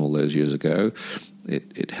education all those years ago,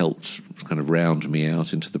 it helped kind of round me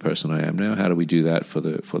out into the person I am now. How do we do that for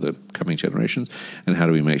the coming generations? And how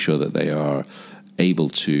do we make sure that they are able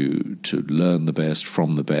to learn the best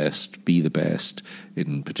from the best, be the best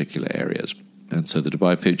in particular areas? And so the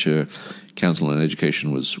Dubai Future Council on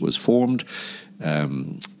Education was formed.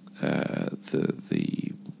 The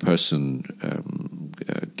person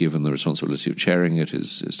given the responsibility of chairing it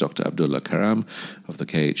is Dr. Abdullah Karam of the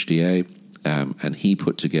KHDA, and he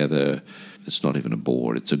put together, it's not even a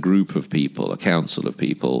board, it's a group of people, a council of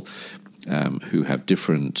people who have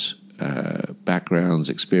different backgrounds,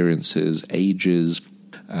 experiences, ages,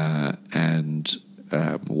 and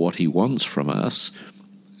what he wants from us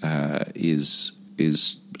is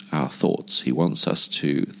our thoughts. He wants us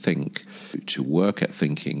to work at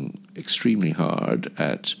thinking extremely hard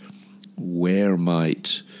at where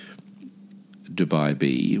might Dubai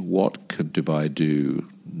be, what could Dubai do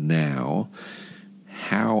now,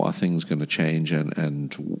 how are things going to change,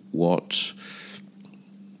 and what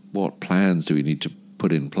plans do we need to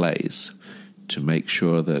put in place to make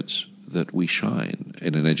sure that we shine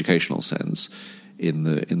in an educational sense in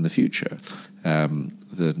the future.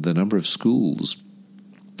 The number of schools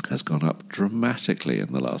has gone up dramatically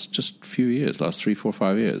in the last just few years, last 3, 4,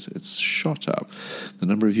 5 years. It's shot up. The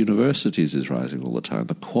number of universities is rising all the time.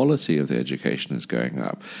 The quality of the education is going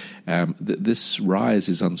up. This rise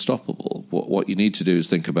is unstoppable. What you need to do is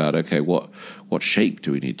think about, okay, what shape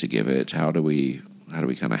do we need to give it? How do we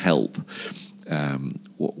kind of help?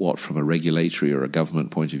 What from a regulatory or a government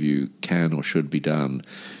point of view can or should be done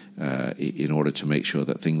in order to make sure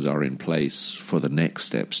that things are in place for the next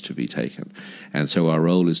steps to be taken. And so our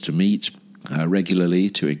role is to meet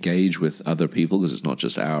regularly, to engage with other people, because it's not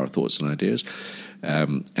just our thoughts and ideas,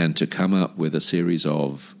 and to come up with a series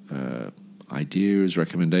of ideas,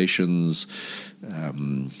 recommendations,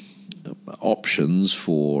 options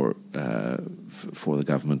for the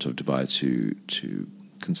government of Dubai to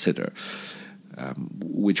consider.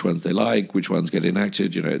 Which ones they like, which ones get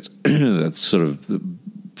enacted, it's that's sort of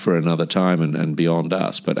for another time and beyond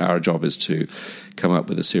us. But our job is to come up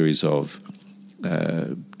with a series of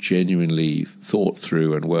genuinely thought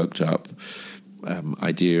through and worked up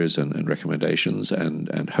ideas and recommendations,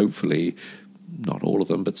 and hopefully not all of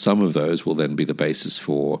them, but some of those will then be the basis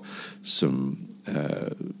for some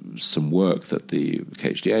work that the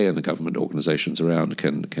KHDA and the government organisations around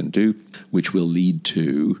can do, which will lead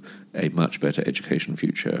to a much better education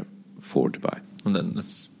future for Dubai. And then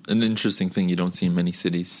that's an interesting thing. You don't see many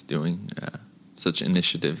cities doing such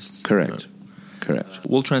initiatives. Correct.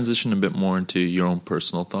 We'll transition a bit more into your own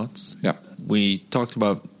personal thoughts. Yeah. We talked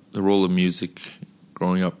about the role of music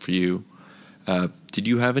growing up for you. Did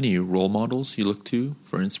you have any role models you looked to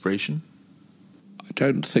for inspiration? I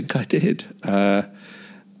don't think I did. I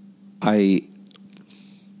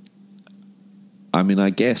mean, I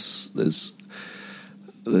guess there's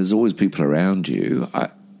always people around you.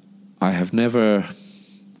 I have never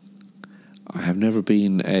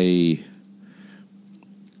been a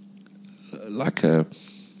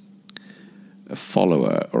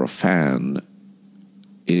follower or a fan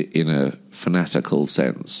in a fanatical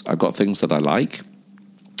sense. I've got things that I like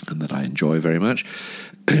and that I enjoy very much,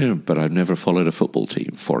 but I've never followed a football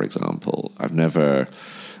team, for example. I've never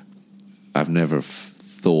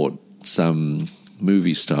thought some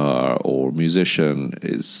movie star or musician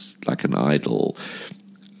is like an idol.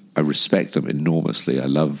 I respect them enormously. I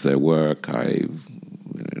love their work. I'm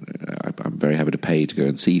very happy to pay to go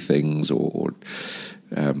and see things,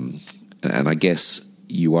 and I guess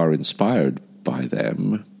you are inspired by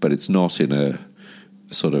them, but it's not in a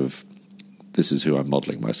sort of, this is who I'm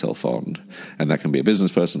modelling myself on, and that can be a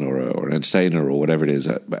business person or an entertainer or whatever it is.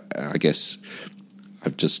 I guess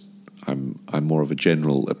I'm more of a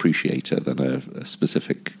general appreciator than a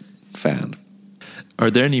specific fan.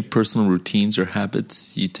 Are there any personal routines or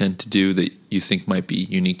habits you tend to do that you think might be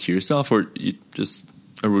unique to yourself, or just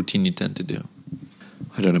a routine you tend to do?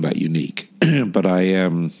 I don't know about unique, but I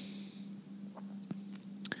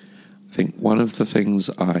think one of the things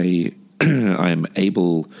I am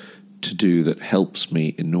able to do that helps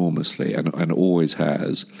me enormously and always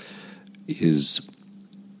has is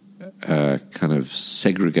kind of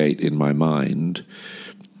segregate in my mind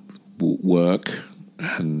work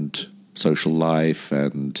and social life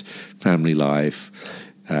and family life,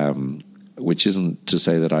 which isn't to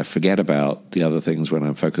say that I forget about the other things when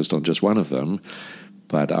I'm focused on just one of them,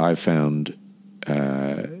 but I've found,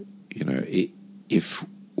 if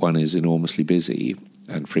one is enormously busy,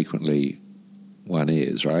 and frequently one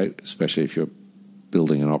is, right? Especially if you're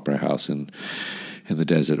building an opera house in the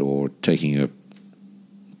desert or taking a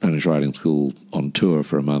Spanish riding school on tour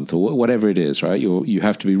for a month or whatever it is, right? You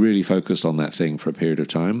have to be really focused on that thing for a period of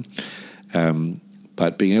time.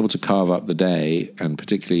 But being able to carve up the day, and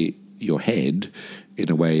particularly your head, in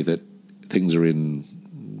a way that things are in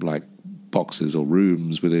like boxes or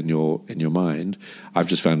rooms within your mind, I've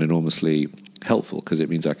just found enormously helpful, because it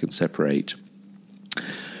means I can separate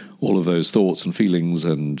all of those thoughts and feelings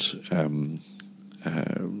and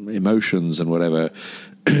emotions and whatever,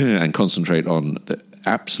 and concentrate on the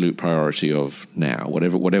absolute priority of now,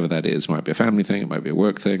 whatever that is. It might be a family thing, it might be a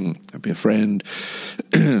work thing, it might be a friend.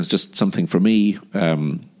 It's just something for me,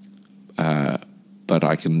 but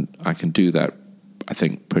I can do that, I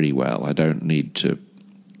think, pretty well. I don't need to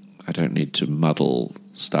muddle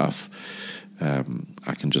stuff.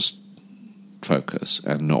 I can just focus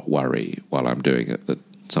and not worry while I'm doing it that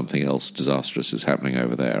something else disastrous is happening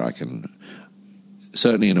over there. I can,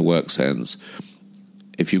 certainly in a work sense,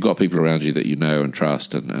 if you've got people around you that you know and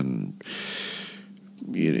trust, and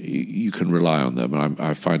you can rely on them, and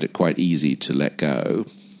I find it quite easy to let go,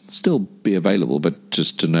 still be available, but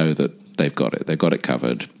just to know that they've got it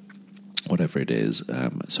covered, whatever it is.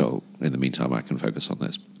 So in the meantime, I can focus on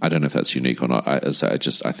this. I don't know if that's unique or not. I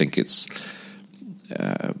think it's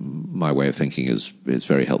my way of thinking is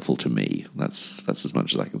very helpful to me. That's as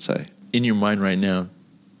much as I can say. In your mind right now,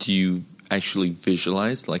 do you actually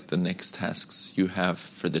visualize like the next tasks you have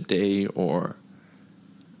for the day, or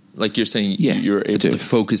like you're saying, you're able to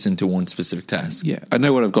focus into one specific task? Yeah, I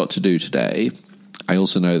know what I've got to do today. I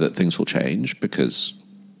also know that things will change because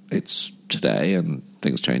it's today and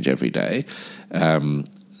things change every day.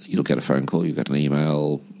 You'll get a phone call, you'll get an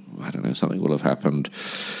email, I don't know, something will have happened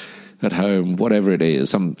at home, whatever it is,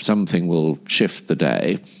 something will shift the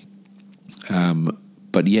day.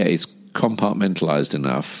 But yeah, it's compartmentalized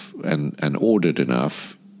enough and ordered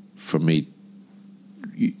enough for me,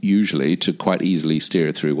 usually to quite easily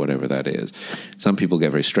steer through whatever that is. Some people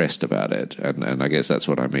get very stressed about it, and I guess that's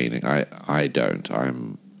what I'm meaning. I don't.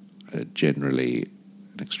 I'm generally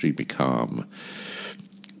an extremely calm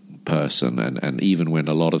person, and even when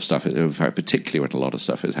a lot of stuff is, in fact, particularly when a lot of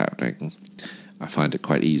stuff is happening, I find it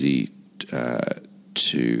quite easy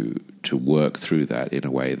to work through that in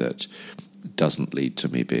a way that doesn't lead to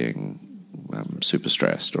me being super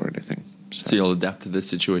stressed or anything. So you'll adapt to this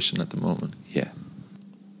situation at the moment. Yeah.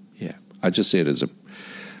 I just see it as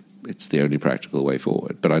it's the only practical way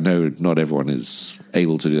forward. But I know not everyone is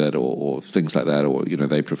able to do that or things like that, or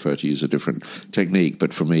they prefer to use a different technique.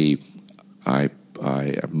 But for me, I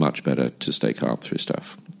am much better to stay calm through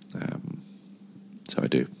stuff. So I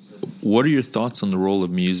do. What are your thoughts on the role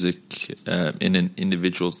of music in an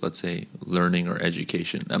individual's, let's say, learning or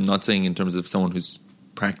education? I'm not saying in terms of someone who's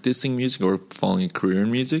practicing music or following a career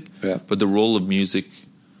in music, but the role of music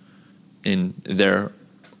in their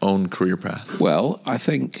own career path. Well, I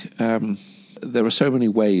think there are so many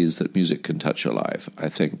ways that music can touch your life. I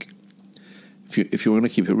think if you want to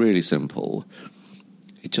keep it really simple,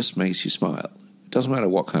 it just makes you smile. It doesn't matter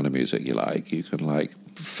what kind of music you like. You can like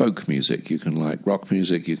folk music, you can like rock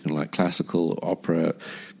music, you can like classical, opera.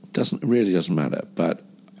 Really doesn't matter. But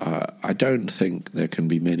I don't think there can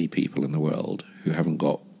be many people in the world who haven't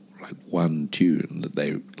got like one tune that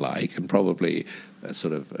they like, and probably a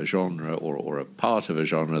sort of a genre or a part of a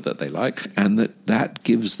genre that they like, and that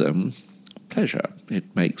gives them pleasure.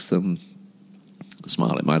 It makes them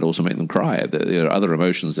smile. It might also make them cry. There are other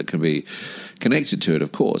emotions that can be connected to it,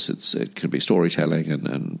 of course. It can be storytelling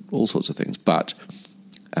and all sorts of things. But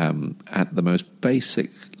at the most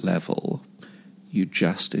basic level, you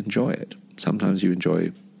just enjoy it. Sometimes you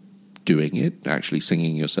enjoy doing it, actually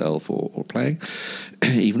singing yourself or playing.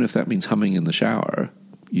 Even if that means humming in the shower,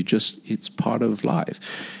 it's part of life.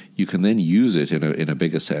 You can then use it in a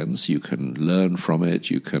bigger sense. You can learn from it.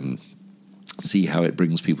 You can see how it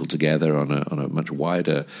brings people together on a much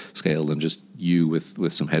wider scale than just you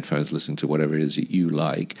with some headphones listening to whatever it is that you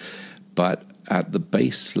like. But at the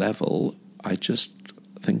base level, I just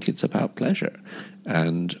think it's about pleasure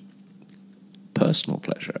and personal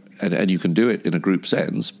pleasure, and you can do it in a group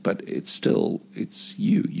sense, but it's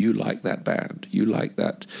you like that band, you like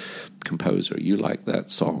that composer, you like that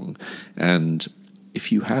song. And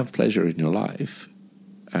if you have pleasure in your life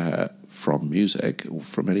from music or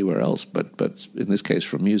from anywhere else, but in this case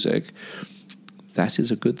from music, that is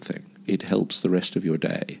a good thing. It helps the rest of your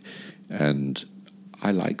day, and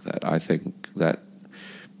I like that. I think that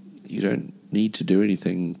you don't need to do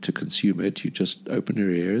anything to consume it. You just open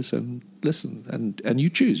your ears and listen, and you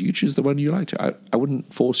choose the one you like to. I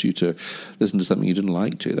wouldn't force you to listen to something you didn't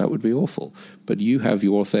like to. That would be awful. But you have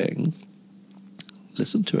your thing.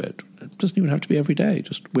 Listen to it. It doesn't even have to be every day,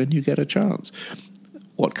 just when you get a chance.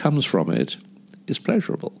 What comes from it is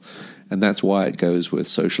pleasurable, and that's why it goes with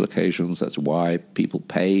social occasions. That's why people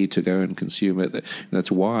pay to go and consume it.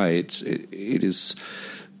 That's why it is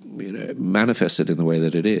manifested in the way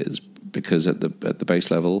that it is, because at the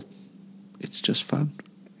base level, it's just fun.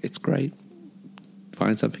 It's great.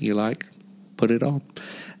 Find something you like, put it on,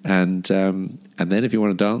 and then if you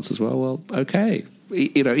want to dance as well, okay,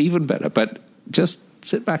 even better. But just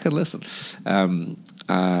sit back and listen.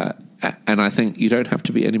 And I think you don't have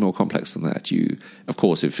to be any more complex than that. Of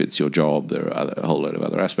course, if it's your job, there are a whole load of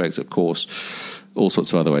other aspects. Of course, all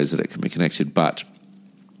sorts of other ways that it can be connected. But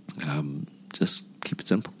just keep it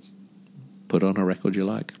simple. Put on a record you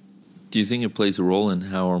like. Do you think it plays a role in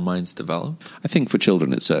how our minds develop? I think for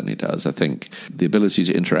children it certainly does. I think the ability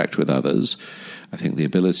to interact with others, I think the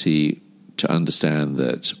ability to understand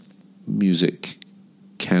that music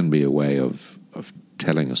can be a way of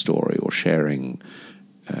telling a story or sharing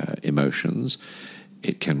emotions.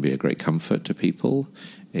 It can be a great comfort to people.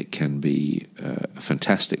 It can be a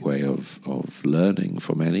fantastic way of learning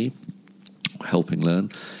for many, helping learn.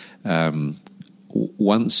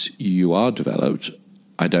 Once you are developed,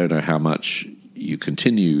 I don't know how much you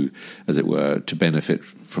continue, as it were, to benefit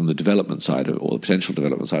from the development side or the potential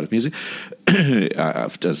development side of music.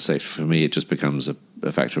 As I say, for me, it just becomes a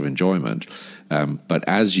factor of enjoyment. But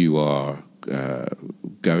as you are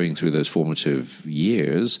going through those formative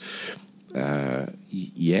years,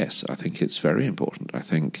 yes, I think it's very important. I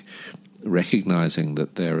think recognizing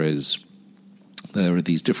that there are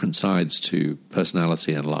these different sides to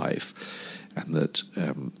personality and life, and that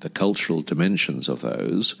the cultural dimensions of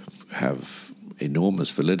those have enormous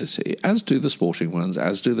validity, as do the sporting ones,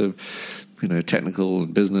 as do the technical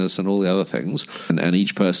and business and all the other things. And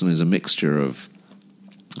each person is a mixture of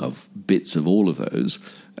bits of all of those.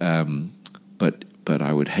 But but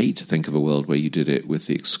I would hate to think of a world where you did it with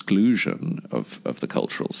the exclusion of the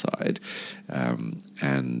cultural side,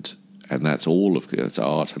 and that's all of it's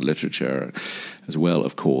art and literature, as well,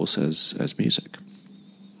 of course, as music.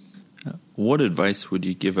 What advice would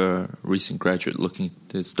you give a recent graduate looking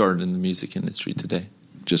to start in the music industry today?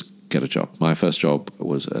 Just get a job. My first job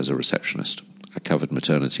was as a receptionist. I covered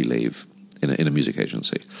maternity leave in a music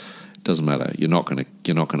agency. It doesn't matter. You're not going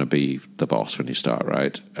to be the boss when you start,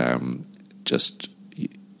 right?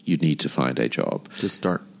 You need to find a job. Just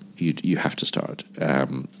start. You have to start,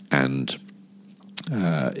 and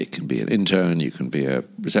it can be an intern. You can be a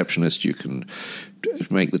receptionist. You can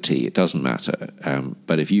make the tea. It doesn't matter.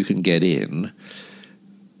 But if you can get in,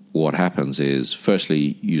 what happens is,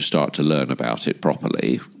 firstly, you start to learn about it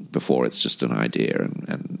properly before it's just an idea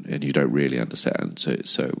and you don't really understand.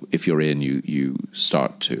 So if you're in, you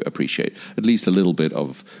start to appreciate at least a little bit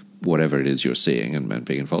of whatever it is you're seeing and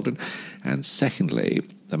being involved in. And secondly,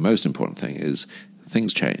 the most important thing is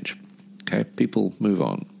things change. Okay, people move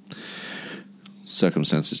on.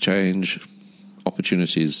 Circumstances change,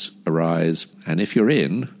 opportunities arise, and if you're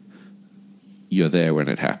in, you're there when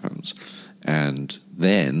it happens. And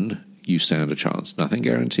then you stand a chance. Nothing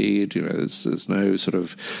guaranteed. There's no sort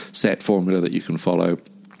of set formula that you can follow.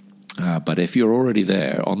 But if you're already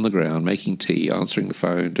there on the ground, making tea, answering the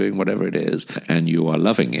phone, doing whatever it is, and you are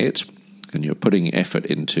loving it, and you're putting effort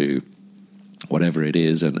into whatever it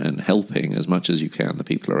is and helping as much as you can the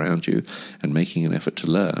people around you and making an effort to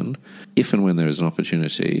learn, if and when there is an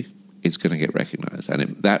opportunity, it's going to get recognized.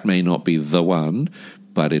 And that may not be the one,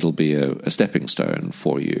 but it'll be a stepping stone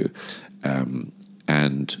for you.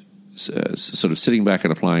 Sort of sitting back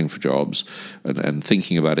and applying for jobs and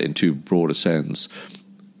thinking about it in too broad a sense,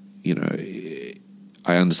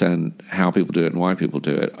 I understand how people do it and why people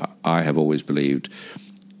do it. I have always believed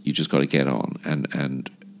you just got to get on and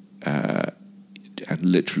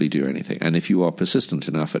literally do anything. And if you are persistent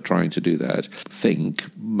enough at trying to do that, I think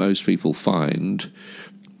most people find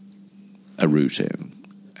a route in.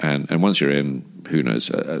 And once you're in, who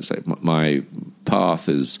knows? My path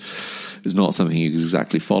is not something you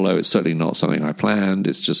exactly follow. It's certainly not something I planned.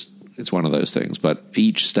 It's one of those things. But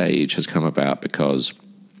each stage has come about because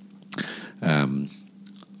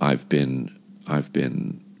I've been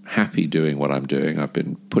happy doing what I'm doing. I've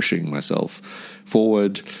been pushing myself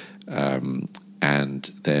forward,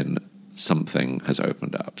 and then something has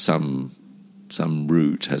opened up. Some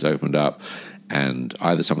route has opened up, and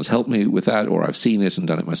either someone's helped me with that, or I've seen it and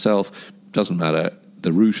done it myself. Doesn't matter.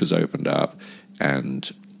 The route has opened up, and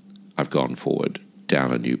I've gone forward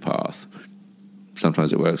down a new path.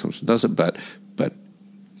 Sometimes it works, sometimes it doesn't, but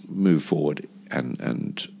move forward,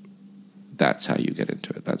 and that's how you get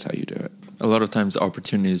into it. That's how you do it. A lot of times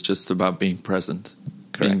opportunity is just about being present,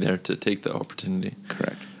 Correct. being there to take the opportunity.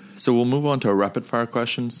 Correct. So we'll move on to our rapid fire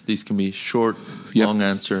questions. These can be short, long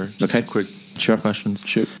answer, just okay. quick Sure. questions.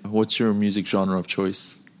 Shoot. What's your music genre of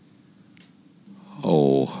choice?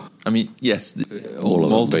 Oh, I mean, yes, all of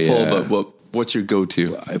them, multiple, but what's your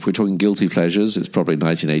go-to? if we're talking guilty pleasures, it's probably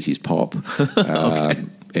 1980s pop. Okay.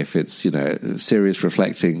 If it's serious,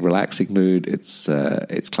 reflecting, relaxing mood, it's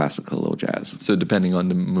classical or jazz. So depending on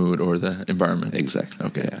the mood or the environment. Exactly.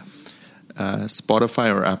 Okay. Yeah.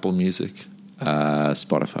 Spotify or Apple Music?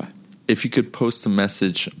 Spotify. If you could post a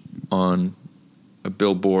message on a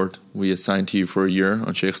billboard we assigned to you for a year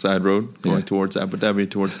on Sheikh Zayed Road, going towards Abu Dhabi,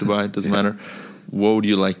 towards Dubai, it doesn't matter. What would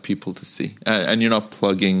you like people to see? And you're not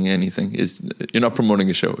plugging anything. You're not promoting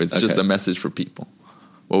a show. It's just a message for people.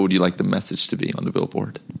 What would you like the message to be on the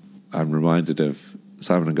billboard? I'm reminded of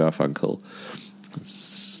Simon and Garfunkel.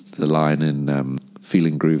 It's the line in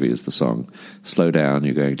Feeling Groovy is the song. Slow down,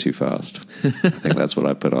 you're going too fast. I think that's what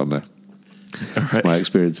I put on there. All right. My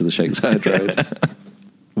experience of the Sheikh Zayed Road.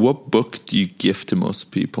 What book do you gift to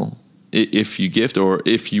most people? If you gift, or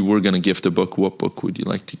if you were going to gift a book, what book would you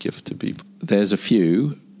like to gift to people? There's a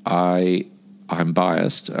few. I'm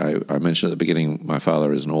biased. I mentioned at the beginning my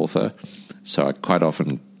father is an author, so I quite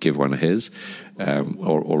often give one of his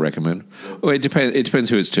or recommend. Well, it depends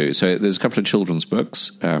who it's to. So there's a couple of children's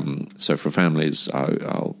books. So for families,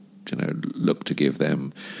 I'll look to give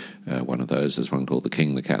them one of those. There's one called The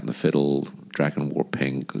King, the Cat and the Fiddle, Dragon Wore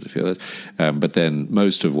Pink. There's a few others. But then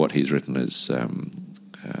most of what he's written is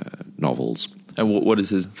novels. And what is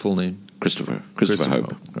his full name? Christopher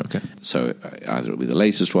Hope. Okay. So either it'll be the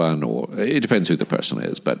latest one, or it depends who the person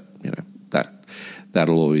is. But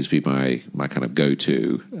that'll always be my kind of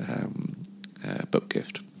go-to book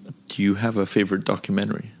gift. Do you have a favorite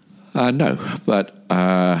documentary? No, but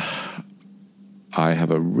I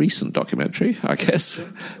have a recent documentary, I guess,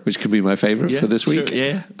 which could be my favorite for this week. Sure,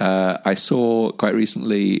 yeah. I saw quite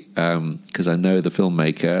recently, because I know the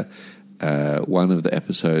filmmaker, one of the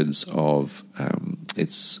episodes of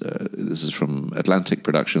this is from Atlantic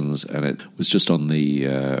Productions, and it was just on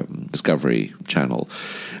the Discovery Channel,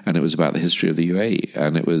 and it was about the history of the UAE,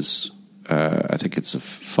 and it was I think it's a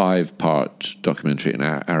 5-part documentary in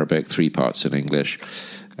Arabic, 3 parts in English,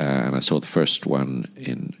 and I saw the first one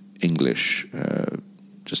in English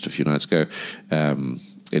just a few nights ago.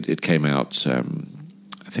 It came out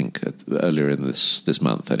I think earlier in this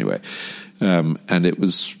month anyway. And it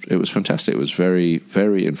was fantastic. It was very,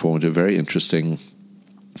 very informative, very interesting.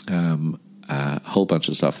 A whole bunch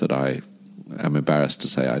of stuff that I am embarrassed to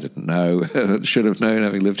say I didn't know, should have known,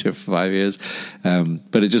 having lived here for 5 years.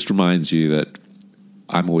 But it just reminds you that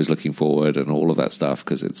I'm always looking forward and all of that stuff,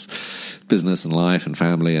 because it's business and life and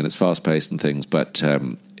family and it's fast paced and things. But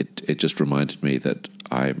it just reminded me that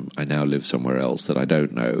I now live somewhere else that I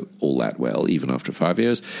don't know all that well, even after 5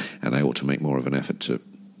 years, and I ought to make more of an effort to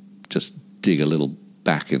just dig a little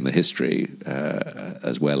back in the history,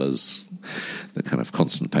 as well as the kind of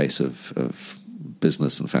constant pace of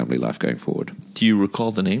business and family life going forward. Do you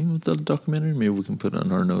recall the name of the documentary? Maybe we can put it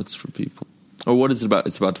on our notes for people. Or what is it about?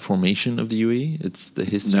 It's about the formation of the UAE? It's the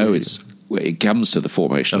history? No, it comes to the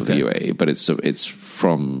formation of the UAE, but it's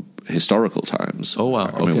from historical times. Oh,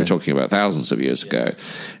 wow. I mean, we're talking about thousands of years ago,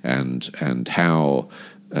 and how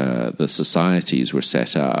the societies were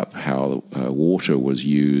set up, how water was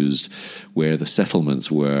used, where the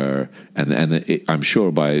settlements were, and I'm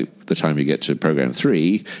sure by the time you get to program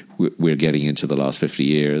 3, we're getting into the last 50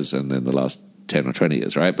 years and then the last 10 or 20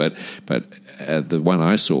 years, right? But the one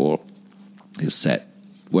I saw is set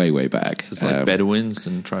way back. So it's like Bedouins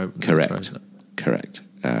and tribes. Correct.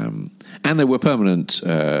 And there were permanent.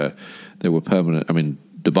 I mean,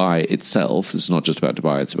 Dubai itself, it's not just about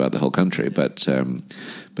Dubai, it's about the whole country, but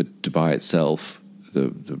Dubai itself,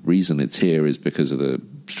 the reason it's here is because of the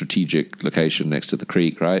strategic location next to the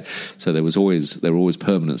creek, right? So there were always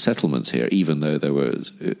permanent settlements here, even though it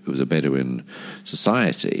was a Bedouin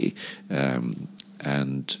society.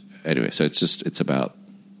 And anyway, so it's about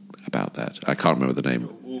that. I can't remember the name.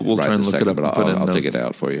 We'll try and look it up, but I'll dig it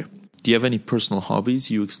out for you. Do you have any personal hobbies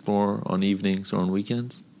you explore on evenings or on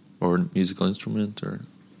weekends? Or a musical instrument? Or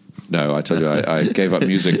no, I told you I gave up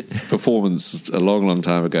music performance a long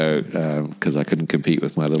time ago because I couldn't compete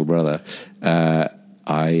with my little brother. I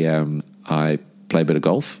play a bit of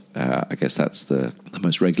golf. I guess that's the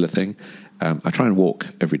most regular thing. I try and walk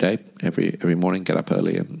every day, every morning. Get up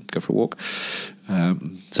early and go for a walk.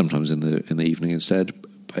 Sometimes in the evening instead.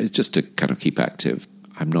 But it's just to kind of keep active.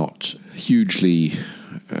 I'm not hugely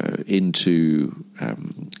into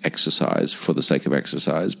exercise for the sake of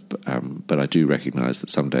exercise, but I do recognize that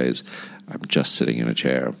some days I'm just sitting in a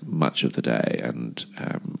chair much of the day, and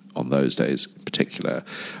on those days in particular,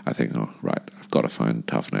 I think, oh, right, I've got to find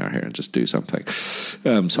half an hour here and just do something. So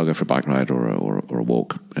I'll go for a bike ride or a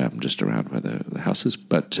walk just around where the house is.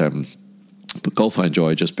 But golf I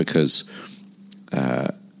enjoy just because,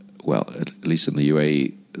 well, at least in the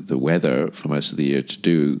UAE, the weather for most of the year to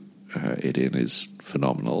do it in is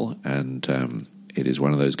phenomenal, and it is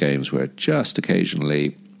one of those games where just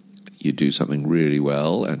occasionally you do something really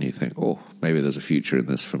well and you think, oh, maybe there's a future in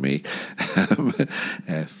this for me.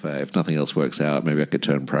 If nothing else works out, maybe I could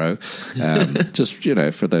turn pro. Just,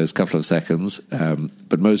 for those couple of seconds.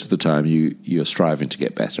 But most of the time you're striving to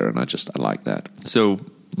get better, and I like that. So,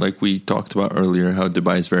 like we talked about earlier, how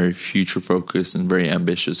Dubai is very future-focused and very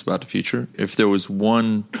ambitious about the future. If there was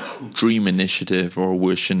one dream initiative or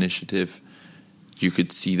wish initiative you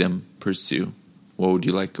could see them pursue, what would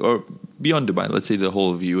you like? Or beyond Dubai, let's say the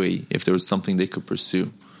whole of UAE, if there was something they could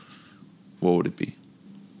pursue, what would it be?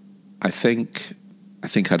 I think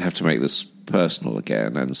I'd have to make this personal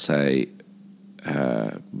again and say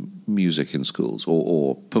music in schools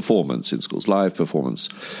or performance in schools, live performance.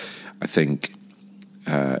 I think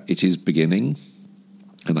it is beginning,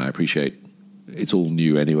 and I appreciate it's all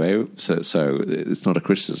new anyway, so it's not a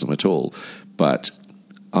criticism at all, but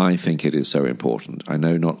I think it is so important. I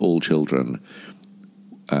know not all children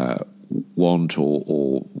want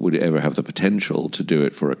or would ever have the potential to do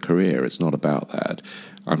it for a career. It's not about that.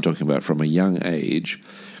 I'm talking about from a young age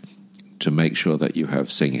to make sure that you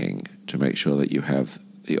have singing, to make sure that you have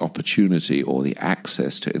the opportunity or the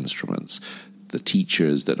access to instruments, the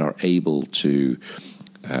teachers that are able to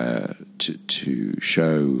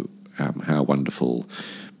show how wonderful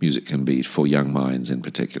music can be for young minds in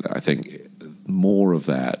particular. I think more of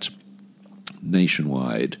that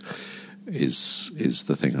nationwide is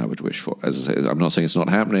the thing I would wish for. As I say, I'm not saying it's not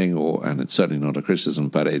happening, and it's certainly not a criticism,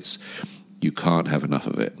 but it's you can't have enough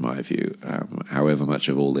of it, in my view. However much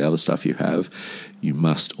of all the other stuff you have, you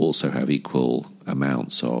must also have equal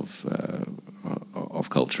amounts of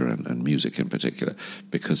culture and music in particular,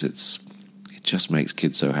 because it just makes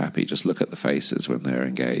kids so happy. Just look at the faces when they're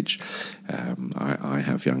engaged. I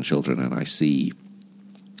have young children, and I see,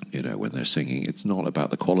 when they're singing, it's not about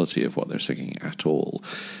the quality of what they're singing at all,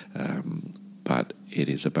 but it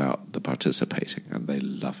is about the participating, and they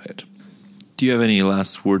love it. Do you have any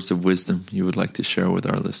last words of wisdom you would like to share with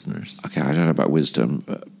our listeners? Okay, I don't know about wisdom.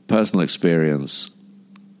 Personal experience,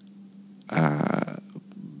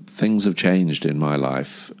 things have changed in my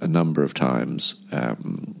life a number of times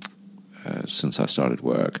since I started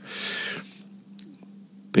work.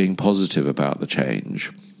 Being positive about the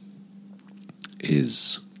change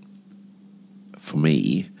is, for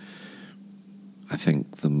me, I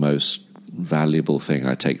think the most valuable thing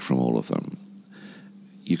I take from all of them.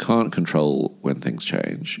 You can't control when things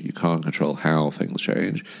change. You can't control how things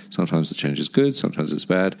change. Sometimes the change is good, sometimes it's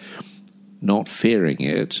bad. Not fearing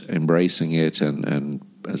it, embracing it, and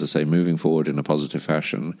as I say, moving forward in a positive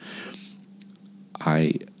fashion.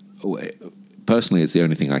 Personally, it's the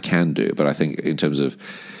only thing I can do. But I think in terms of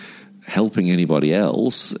helping anybody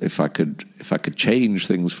else, if I could change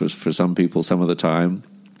things for some people some of the time,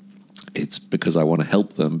 it's because I want to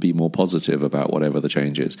help them be more positive about whatever the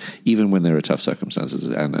change is, even when there are tough circumstances.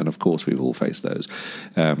 And of course, we've all faced those.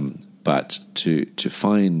 But to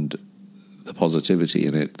find the positivity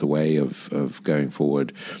in it, the way of going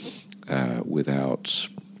forward without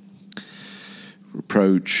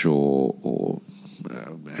reproach or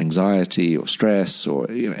anxiety or stress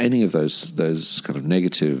or any of those kind of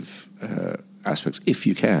negative aspects, if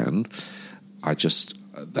you can,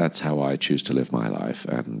 that's how I choose to live my life,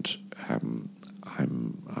 and I'm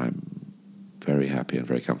very happy and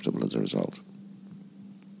very comfortable as a result.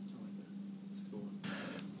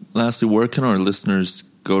 Lastly, where can our listeners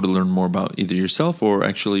go to learn more about either yourself or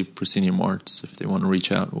actually Proscenium Arts if they want to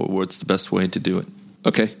reach out? What's the best way to do it?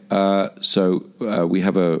 Okay, so we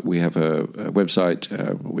have a website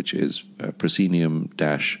which is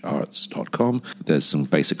proscenium-arts.com. There's some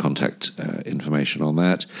basic contact information on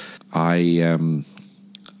that.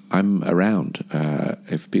 I'm around.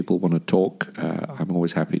 If people want to talk, I'm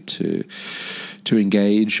always happy to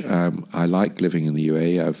engage. I like living in the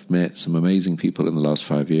UAE. I've met some amazing people in the last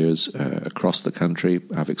 5 years across the country.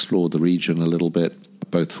 I've explored the region a little bit,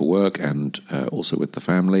 both for work and also with the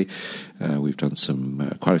family. We've done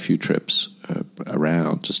quite a few trips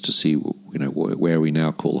around just to see where we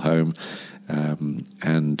now call home.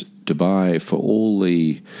 And Dubai, for all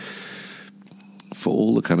the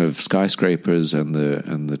kind of skyscrapers and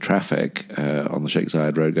the traffic on the Sheikh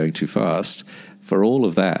Zayed Road going too fast, for all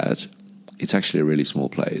of that, it's actually a really small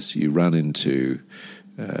place. You run into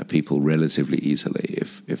people relatively easily.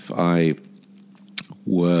 If I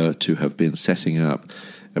were to have been setting up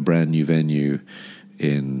a brand new venue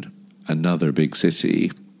in another big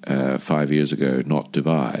city 5 years ago, not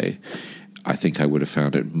Dubai, I think I would have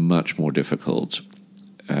found it much more difficult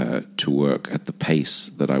to work at the pace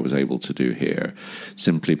that I was able to do here,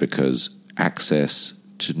 simply because access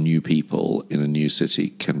to new people in a new city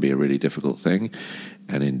can be a really difficult thing.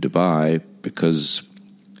 And in Dubai, because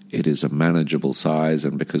it is a manageable size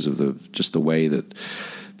and because of the way that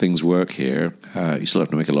things work here, you still have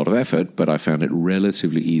to make a lot of effort, but I found it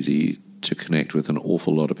relatively easy to connect with an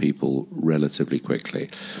awful lot of people relatively quickly.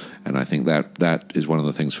 And I think that is one of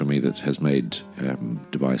the things for me that has made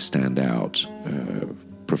Dubai stand out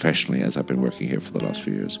professionally as I've been working here for the last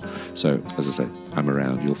few years. So, as I say, I'm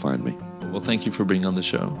around. You'll find me. Well, thank you for being on the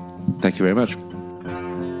show. Thank you very much.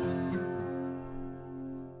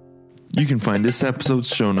 You can find this episode's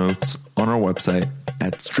show notes on our website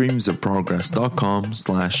at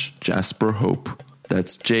streamsofprogress.com/Jasper Hope.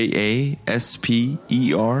 That's JASPERHOPE.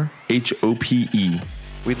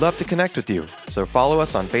 We'd love to connect with you, so follow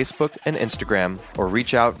us on Facebook and Instagram or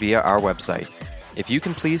reach out via our website. If you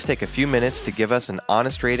can please take a few minutes to give us an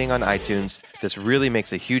honest rating on iTunes, this really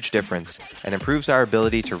makes a huge difference and improves our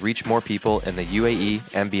ability to reach more people in the UAE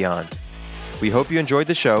and beyond. We hope you enjoyed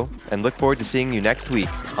the show and look forward to seeing you next week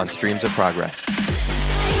on Streams of Progress.